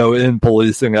culture, in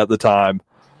policing at the time.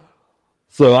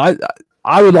 So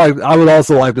I would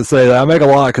also like to say that I make a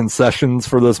lot of concessions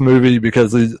for this movie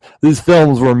because these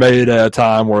films were made at a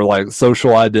time where like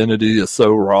social identity is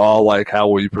so raw, like how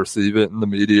we perceive it in the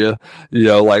media.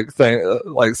 Like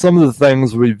some of the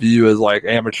things we view as like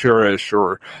amateurish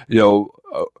or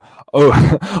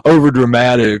over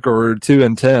dramatic or too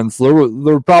intense.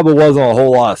 There probably wasn't a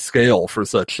whole lot of scale for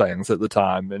such things at the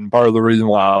time, and part of the reason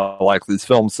why I like these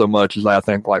films so much is I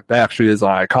think like Bakshi is an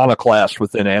iconoclast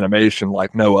within animation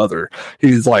like no other.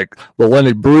 He's like the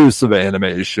Lenny Bruce of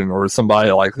animation or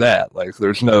somebody like that. Like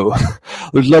there's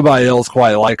nobody else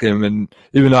quite like him, and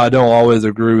even though I don't always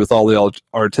agree with all the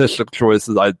artistic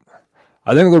choices, I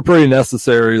think they're pretty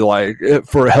necessary, like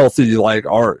for healthy like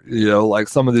art. Like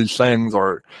some of these things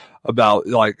are about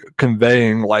like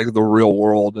conveying like the real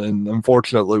world, and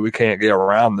unfortunately we can't get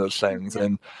around those things.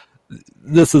 And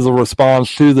this is a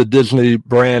response to the Disney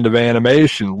brand of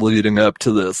animation leading up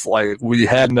to this. Like we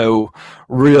had no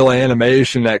real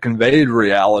animation that conveyed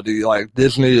reality. Like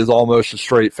Disney is almost a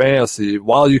straight fantasy.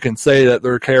 While you can say that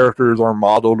their characters are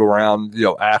modeled around,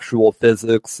 actual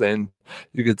physics, and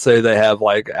you could say they have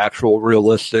like actual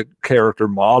realistic character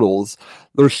models,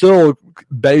 they're still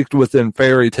baked within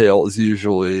fairy tales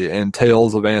usually and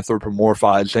tales of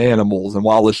anthropomorphized animals. And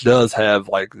while this does have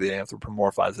like the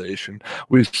anthropomorphization,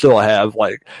 we still have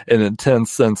like an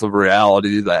intense sense of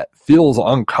reality that feels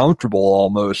uncomfortable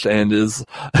almost, and is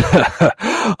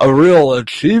a real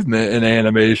achievement in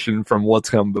animation from what's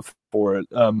come before it.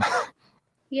 Go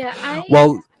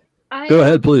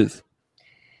ahead, please.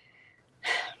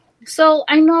 So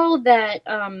I know that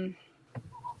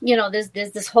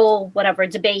there's this whole whatever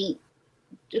debate,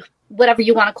 whatever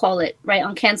you want to call it, right,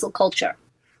 on cancel culture.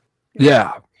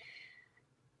 Yeah.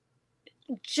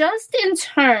 Just in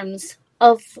terms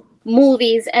of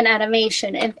movies and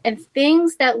animation and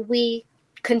things that we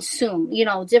consume,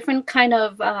 different kind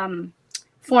of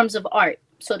forms of art,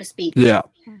 so to speak. Yeah.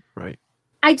 Right.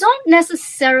 I don't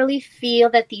necessarily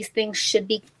feel that these things should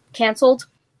be canceled.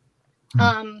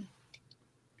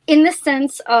 In the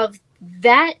sense of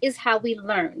that is how we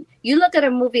learn. You look at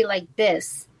a movie like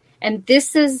this, and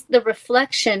this is the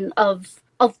reflection of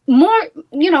more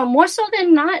so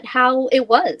than not how it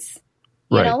was.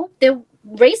 The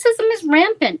racism is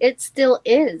rampant. It still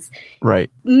is.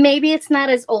 Right. Maybe it's not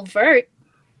as overt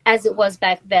as it was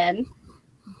back then,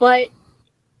 but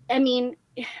I mean,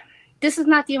 this is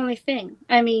not the only thing.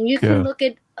 I mean, you can look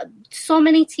at so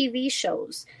many TV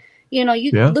shows. You know,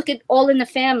 you look at All in the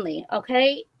Family,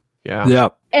 okay? Yeah.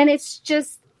 And it's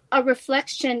just a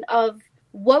reflection of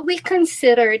what we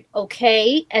considered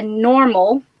okay and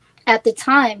normal at the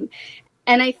time.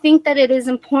 And I think that it is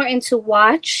important to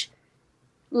watch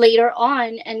later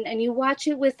on, and you watch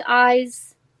it with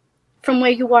eyes from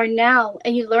where you are now,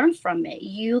 and you learn from it.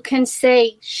 You can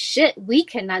say, shit, we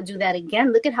cannot do that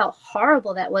again. Look at how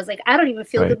horrible that was. Like, I don't even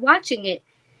feel good watching it.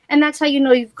 And that's how you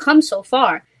know you've come so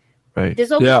far. Right.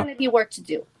 There's always going to be work to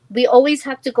do. We always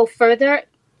have to go further.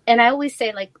 And I always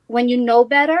say, like, when you know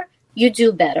better, you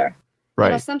do better. Right.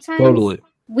 You know, sometimes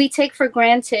we take for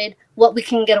granted what we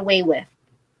can get away with.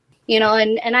 You know,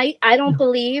 and I don't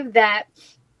believe that,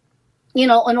 you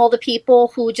know, and all the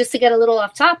people who, just to get a little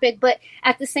off topic, but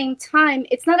at the same time,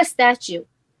 it's not a statue.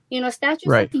 You know, a statue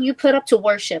is something you put up to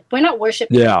worship. We're not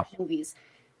worshiping movies.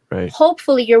 Right.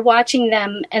 Hopefully you're watching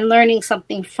them and learning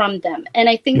something from them. And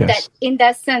I think that in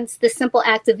that sense, the simple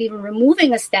act of even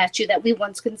removing a statue that we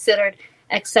once considered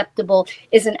acceptable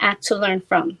is an act to learn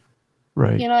from.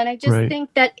 Right. You know, and I just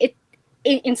think that it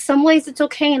in some ways it's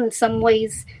okay, and in some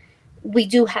ways we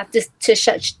do have to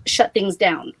shut things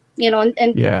down. You know,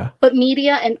 but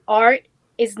media and art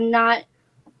is not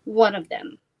one of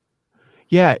them.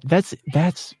 Yeah, that's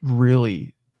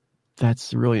really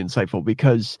insightful,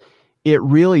 because it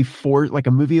really like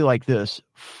a movie like this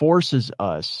forces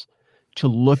us to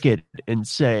look at it and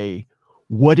say,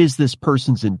 what is this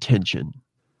person's intention?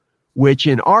 Which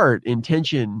in art,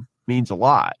 intention means a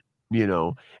lot, you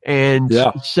know? And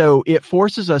so it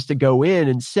forces us to go in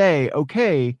and say,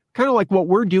 okay, kind of like what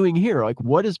we're doing here. Like,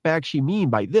 what does Bakshi mean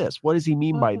by this? What does he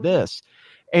mean by this?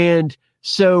 And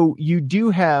so you do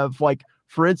have, like,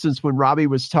 for instance, when Robbie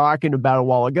was talking about a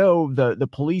while ago, the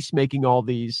police making all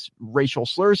these racial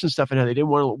slurs and stuff and how they didn't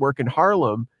want to work in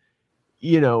Harlem,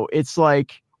 you know, it's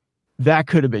like that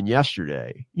could have been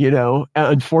yesterday, you know.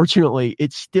 Unfortunately,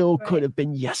 it still could have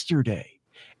been yesterday.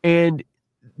 And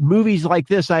movies like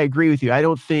this, I agree with you.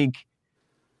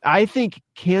 I think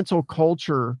cancel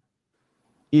culture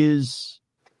is,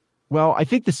 well, I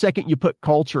think the second you put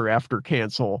culture after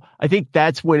cancel, I think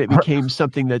that's when it became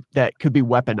something that could be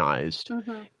weaponized.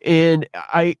 Mm-hmm. And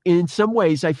in some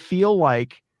ways, I feel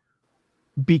like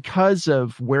because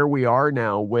of where we are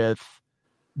now with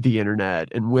the internet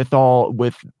and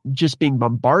with just being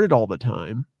bombarded all the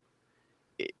time,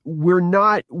 we're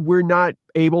not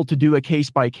able to do a case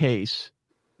by case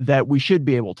that we should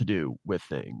be able to do with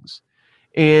things.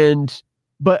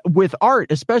 But with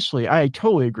art, especially, I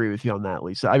totally agree with you on that,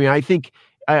 Lisa. I mean, I think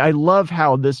I love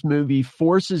how this movie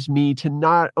forces me to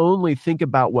not only think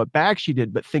about what Bakshi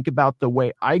did, but think about the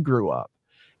way I grew up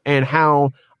and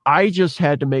how I just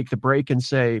had to make the break and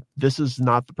say, this is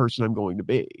not the person I'm going to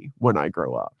be when I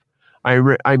grow up.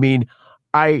 I mean,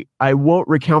 I won't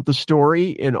recount the story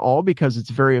in all because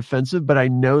it's very offensive, but I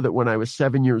know that when I was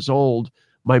 7 years old,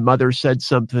 my mother said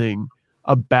something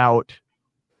about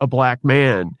a black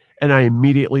man, and I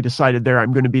immediately decided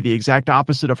I'm going to be the exact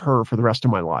opposite of her for the rest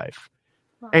of my life.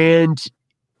 Wow. And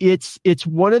it's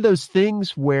one of those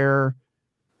things where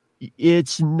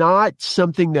it's not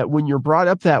something that when you're brought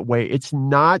up that way, it's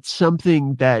not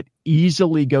something that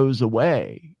easily goes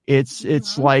away. It's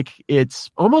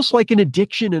almost like an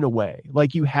addiction in a way.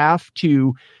 Like you have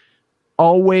to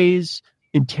always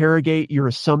interrogate your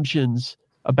assumptions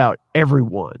about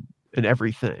everyone and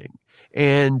everything.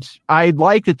 And I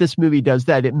like that this movie does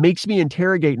that. It makes me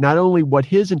interrogate not only what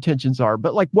his intentions are,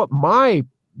 but like what's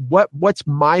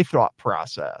my thought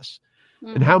process,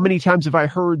 and how many times have I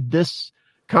heard this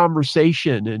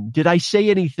conversation, and did I say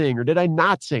anything or did I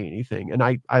not say anything? And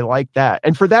I like that.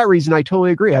 And for that reason, I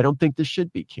totally agree. I don't think this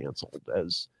should be canceled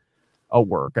as a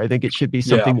work. I think it should be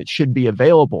something that should be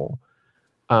available.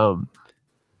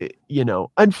 You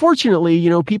know, unfortunately, you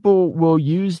know, people will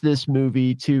use this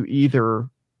movie to either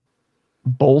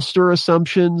bolster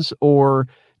assumptions or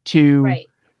to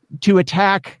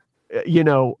attack, you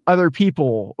know, other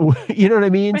people. You know what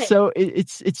I mean? Right. So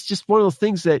it's just one of those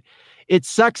things that it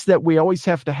sucks that we always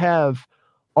have to have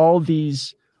all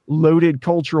these loaded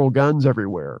cultural guns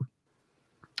everywhere,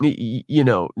 you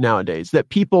know, nowadays, that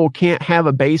people can't have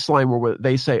a baseline where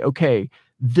they say, okay,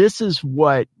 this is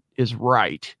what is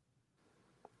right,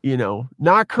 you know,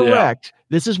 not correct. Yeah.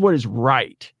 This is what is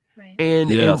right. And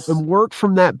work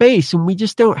from that base. And we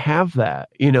just don't have that,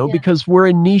 you know, because we're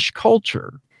a niche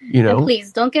culture, you know. And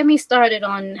please don't get me started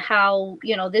on how,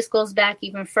 you know, this goes back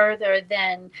even further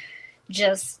than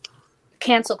just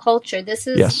cancel culture. This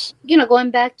is, you know, going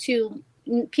back to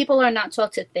people are not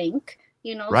taught to think,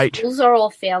 you know, schools are all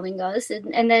failing us.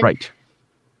 And then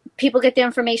people get their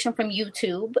information from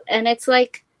YouTube, and it's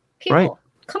like, people,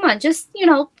 come on, just,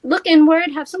 look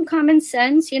inward, have some common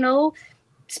sense,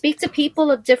 speak to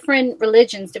people of different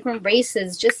religions, different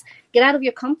races, just get out of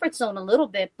your comfort zone a little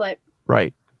bit. But,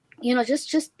 right.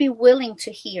 Just be willing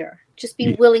to hear, just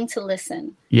be willing to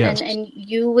listen. Yes. And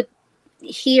you would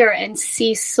hear and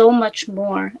see so much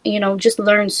more, just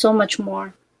learn so much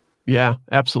more. Yeah,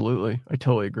 absolutely. I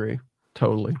totally agree.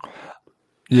 Totally.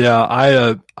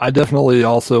 Yeah, I definitely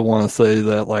also want to say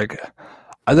that, like,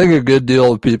 I think a good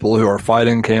deal of people who are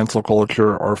fighting cancel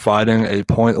culture are fighting a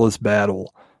pointless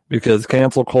battle, because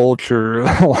cancel culture,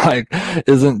 like,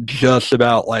 isn't just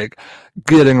about, like,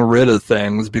 getting rid of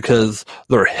things because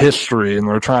they're history and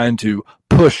they're trying to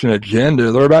push an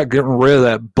agenda. They're about getting rid of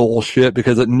that bullshit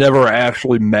because it never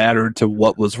actually mattered to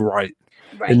what was right.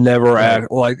 It never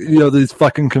like, these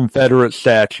fucking Confederate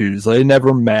statues, they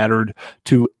never mattered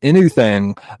to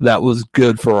anything that was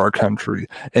good for our country.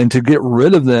 And to get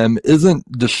rid of them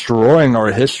isn't destroying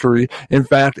our history. In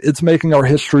fact, it's making our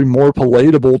history more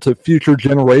palatable to future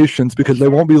generations, because they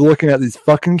won't be looking at these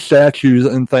fucking statues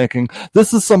and thinking,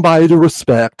 this is somebody to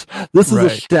respect. This is a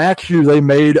statue they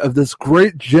made of this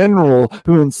great general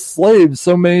who enslaved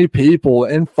so many people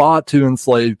and fought to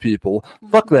enslave people.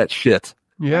 Fuck that shit.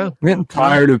 Yeah. I'm getting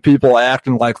tired of people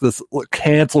acting like this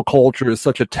cancel culture is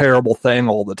such a terrible thing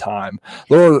all the time.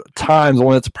 There are times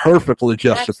when it's perfectly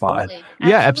justified. Absolutely.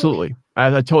 Yeah, absolutely.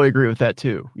 I totally agree with that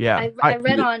too. Yeah. I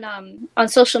read on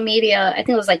social media, I think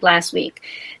it was like last week,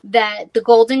 that the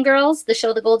Golden Girls, the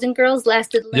show The Golden Girls,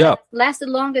 lasted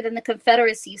longer than the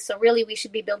Confederacy. So really, we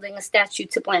should be building a statue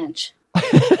to Blanche.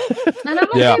 And I'm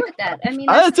okay with that. I mean,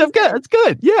 that's good. That's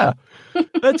good. Yeah.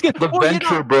 That's good. The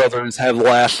Venture Brothers have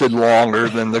lasted longer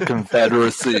than the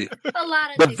Confederacy. A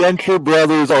lot of the Venture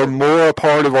Brothers are more a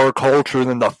part of our culture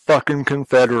than the fucking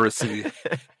Confederacy.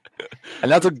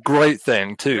 And that's a great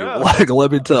thing, too. Yeah. Like,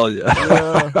 let me tell you.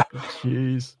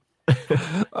 Jeez.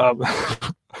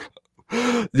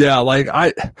 Yeah, like,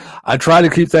 I try to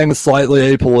keep things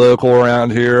slightly apolitical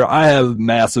around here. I have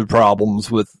massive problems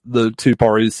with the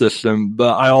two-party system,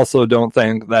 but I also don't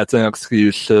think that's an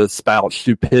excuse to spout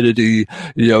stupidity,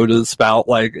 to spout,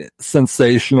 like,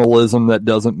 sensationalism that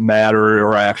doesn't matter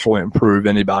or actually improve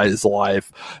anybody's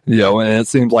life, and it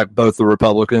seems like both the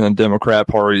Republican and Democrat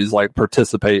parties, like,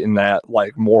 participate in that,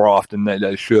 like, more often than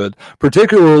they should,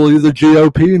 particularly the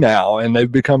GOP now, and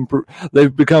they've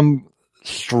become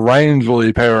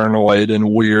strangely paranoid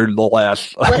and weird the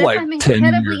last what if like I'm 10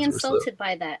 incredibly years insulted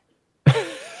by that?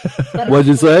 What'd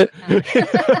you say?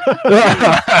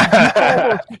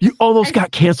 You almost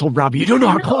got canceled, Robbie. You don't know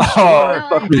how close you are.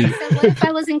 What if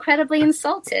I was incredibly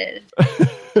insulted?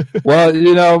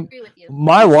 Well,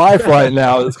 my life right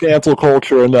now is cancel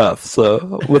culture enough.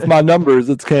 So with my numbers,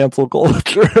 it's cancel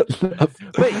culture enough.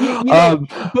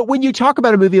 But when you talk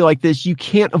about a movie like this, you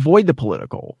can't avoid the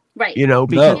political. Right.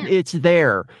 Because it's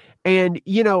there. And,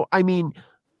 I mean,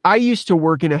 I used to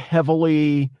work in a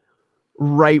heavily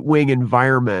right-wing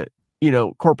environment,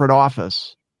 corporate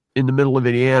office in the middle of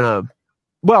Indiana.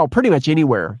 Well, pretty much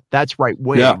anywhere that's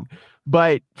right-wing,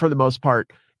 but for the most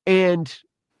part. And,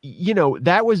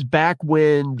 that was back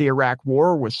when the Iraq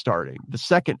War was starting, the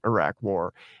second Iraq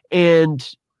War. And,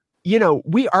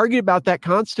 we argued about that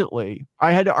constantly.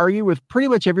 I had to argue with pretty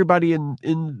much everybody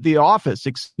in the office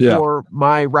except for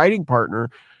my writing partner.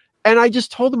 And I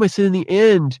just told them, I said, in the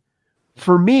end,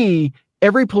 for me,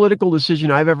 every political decision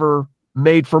I've ever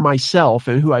made for myself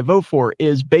and who I vote for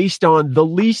is based on the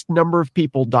least number of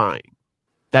people dying.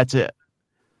 That's it.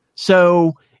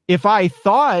 So if I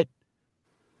thought,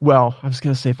 I was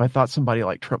going to say, if I thought somebody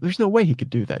like Trump, there's no way he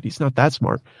could do that. He's not that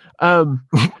smart.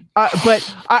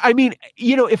 But I mean,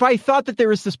 if I thought that there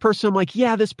was this person, I'm like,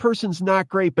 yeah, this person's not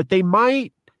great, but they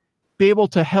might be able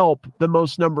to help the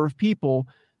most number of people,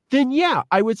 then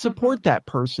I would support that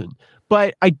person.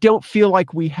 But I don't feel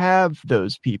like we have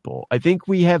those people. I think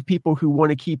we have people who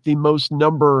want to keep the most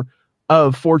number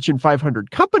of Fortune 500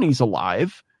 companies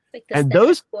alive. Like the and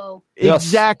status quo.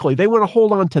 Exactly. They want to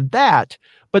hold on to that.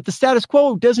 But the status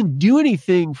quo doesn't do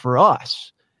anything for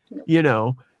us.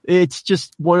 No. It's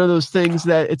just one of those things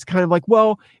that it's kind of like,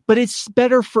 but it's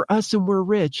better for us and we're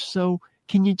rich. So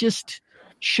can you just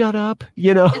shut up?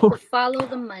 Follow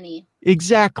the money.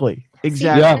 Exactly. See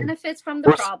the benefits from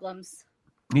the problems.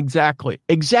 Exactly.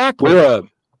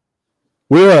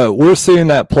 We're seeing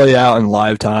that play out in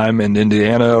live time in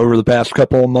Indiana over the past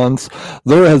couple of months.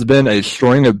 There has been a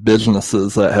string of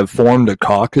businesses that have formed a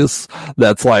caucus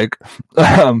that's like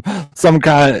some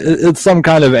kind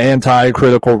of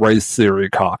anti-critical race theory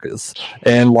caucus,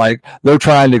 and like they're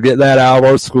trying to get that out of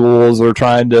our schools. They're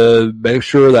trying to make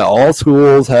sure that all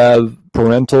schools have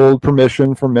parental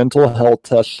permission for mental health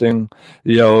testing.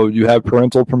 You have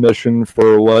parental permission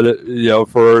for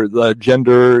for the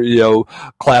gender,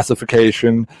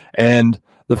 classification. And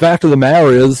the fact of the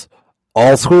matter is,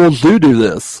 all schools do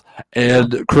this.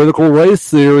 And critical race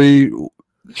theory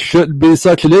shouldn't be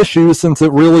such an issue since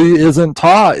it really isn't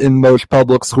taught in most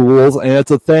public schools, and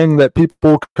it's a thing that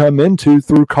people come into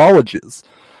through colleges.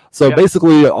 So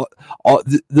basically,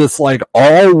 this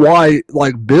all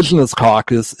white business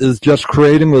caucus is just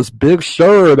creating this big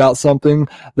stir about something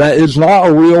that is not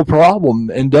a real problem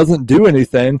and doesn't do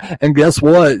anything. And guess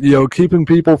what? Keeping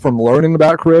people from learning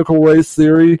about critical race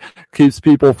theory keeps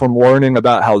people from learning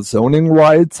about how zoning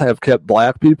rights have kept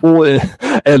black people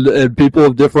and people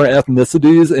of different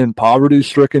ethnicities in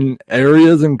poverty-stricken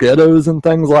areas and ghettos and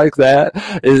things like that.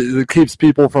 It keeps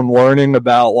people from learning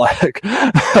about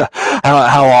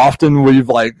how often we've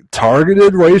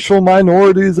targeted racial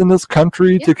minorities in this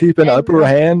country to keep an upper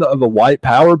hand of a white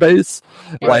power base.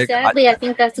 Exactly, I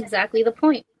think that's exactly the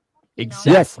point.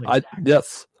 Exactly.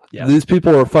 Yes. These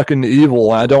people are fucking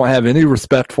evil. I don't have any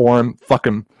respect for them.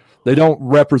 Fucking, they don't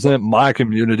represent my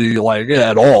community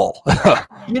at all.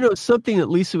 Something that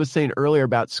Lisa was saying earlier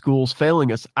about schools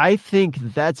failing us, I think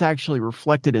that's actually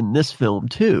reflected in this film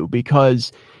too,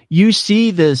 because you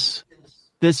see this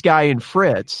guy in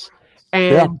Fritz,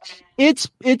 and it's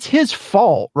his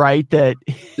fault, right? That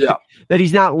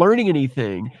he's not learning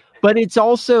anything. But it's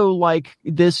also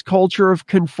this culture of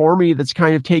conformity that's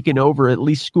kind of taken over at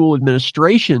least school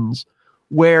administrations,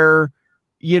 where,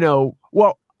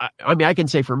 I can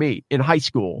say for me in high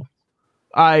school,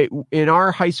 in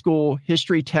our high school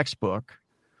history textbook,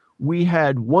 we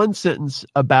had one sentence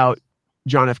about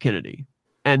John F. Kennedy,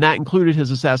 and that included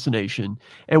his assassination.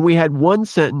 And we had one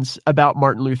sentence about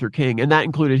Martin Luther King, and that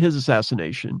included his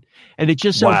assassination. And it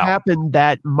just so happened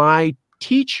that my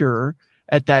teacher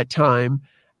at that time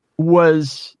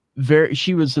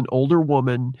she was an older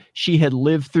woman. She had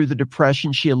lived through the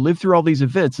Depression. She had lived through all these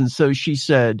events. And so she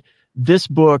said, this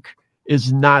book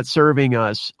is not serving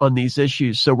us on these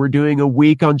issues. So we're doing a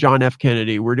week on John F.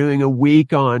 Kennedy. We're doing a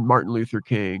week on Martin Luther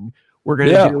King. We're going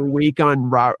to do a week on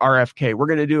RFK. We're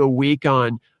going to do a week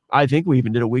on, I think we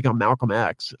even did a week on Malcolm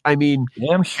X. I mean,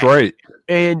 damn straight.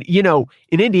 And, in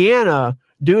Indiana,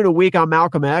 doing a week on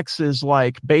Malcolm X is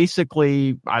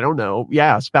basically, I don't know,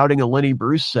 spouting a Lenny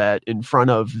Bruce set in front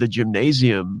of the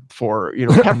gymnasium for,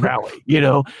 pep rally,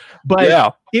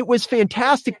 But it was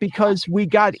fantastic because we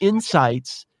got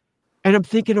insights. And I'm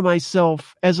thinking to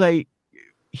myself, as I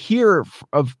hear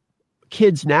of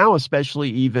kids now, especially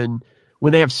even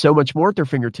when they have so much more at their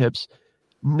fingertips,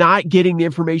 not getting the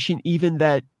information even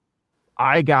that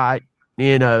I got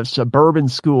in a suburban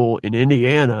school in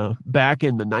Indiana back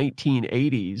in the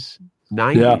 1980s,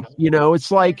 90s,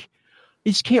 it's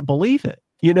you just can't believe it.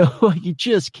 You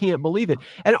just can't believe it.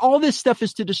 And all this stuff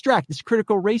is to distract. This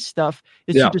critical race stuff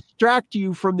is to distract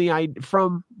you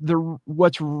from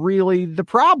what's really the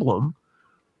problem,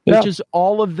 which is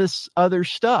all of this other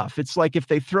stuff. It's if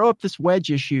they throw up this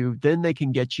wedge issue, then they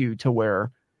can get you to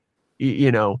where,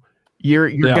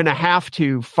 you're going to have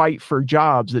to fight for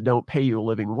jobs that don't pay you a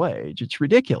living wage. It's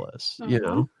ridiculous,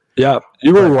 Yeah,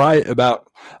 you were right about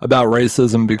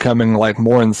racism becoming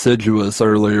more insidious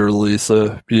earlier,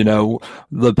 Lisa.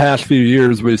 The past few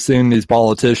years we've seen these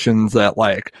politicians that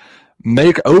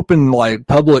make open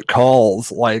public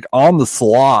calls on the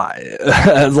sly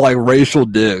as racial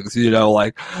digs,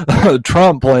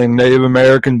 Trump playing Native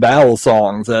American battle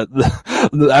songs at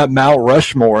Mount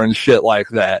Rushmore and shit like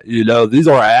that. These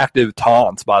are active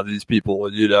taunts by these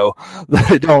people. They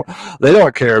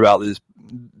don't care about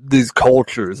these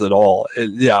cultures at all.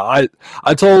 I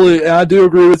do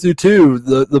agree with you too.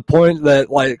 The point that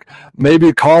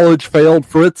maybe college failed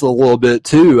Fritz a little bit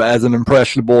too as an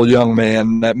impressionable young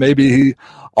man, that maybe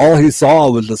all he saw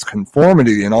was this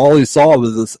conformity and all he saw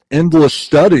was this endless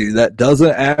study that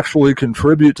doesn't actually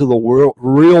contribute to the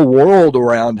real world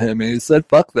around him. And he said,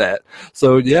 fuck that.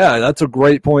 So that's a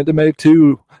great point to make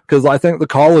too. Because I think the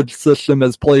college system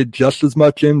has played just as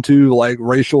much into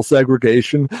racial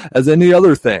segregation as any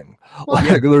other thing. Well,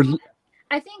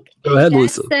 I think in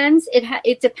that sense,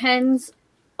 it depends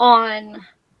on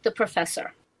the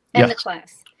professor and the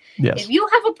class. Yes. If you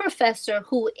have a professor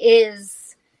who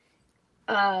is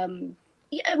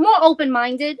more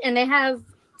open-minded and they have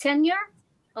tenure,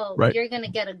 you're going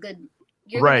to get a good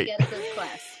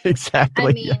class. Exactly.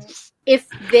 I mean,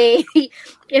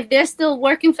 if they're still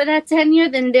working for that tenure,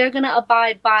 then they're going to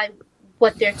abide by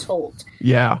what they're told.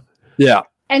 Yeah.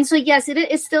 And so, yes,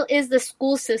 it still is the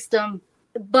school system,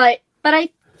 but I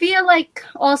feel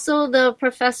also the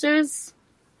professors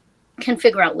can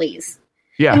figure out ways.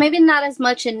 Yeah. And maybe not as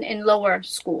much in lower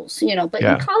schools, you know, but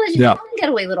in college, you can get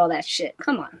away with all that shit.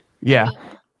 Come on. Yeah. I mean,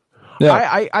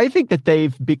 Yeah. I think that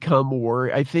they've become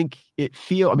more, I think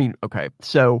okay,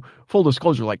 so full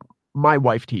disclosure, like my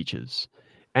wife teaches,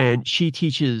 and she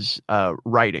teaches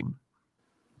writing.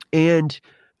 And,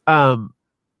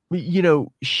 you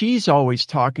know, she's always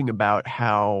talking about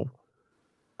how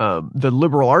the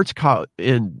liberal arts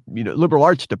liberal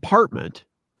arts department,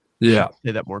 Yeah.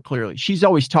 say that more clearly. She's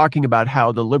always talking about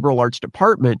how the liberal arts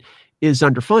department is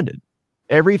underfunded.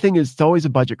 It's always a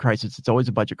budget crisis. It's always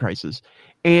a budget crisis.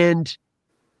 And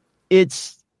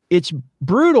it's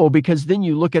brutal, because then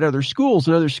you look at other schools,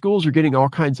 and other schools are getting all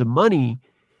kinds of money.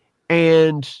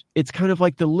 And it's kind of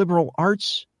like the liberal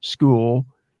arts school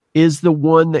is the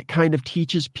one that kind of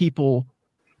teaches people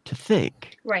to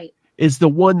think. right. Is the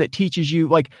one that teaches you,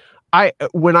 like,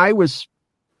 when I was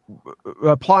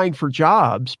applying for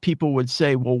jobs, people would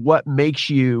say, well, what makes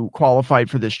you qualified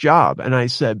for this job? And I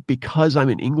said, because I'm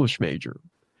an English major,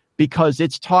 because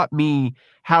it's taught me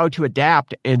how to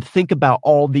adapt and think about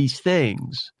all these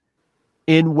things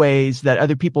in ways that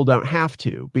other people don't have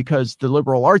to, because the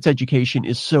liberal arts education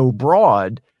is so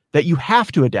broad that you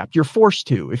have to adapt. You're forced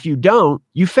to. If you don't,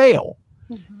 you fail.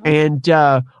 Mm-hmm. And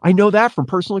I know that from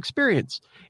personal experience.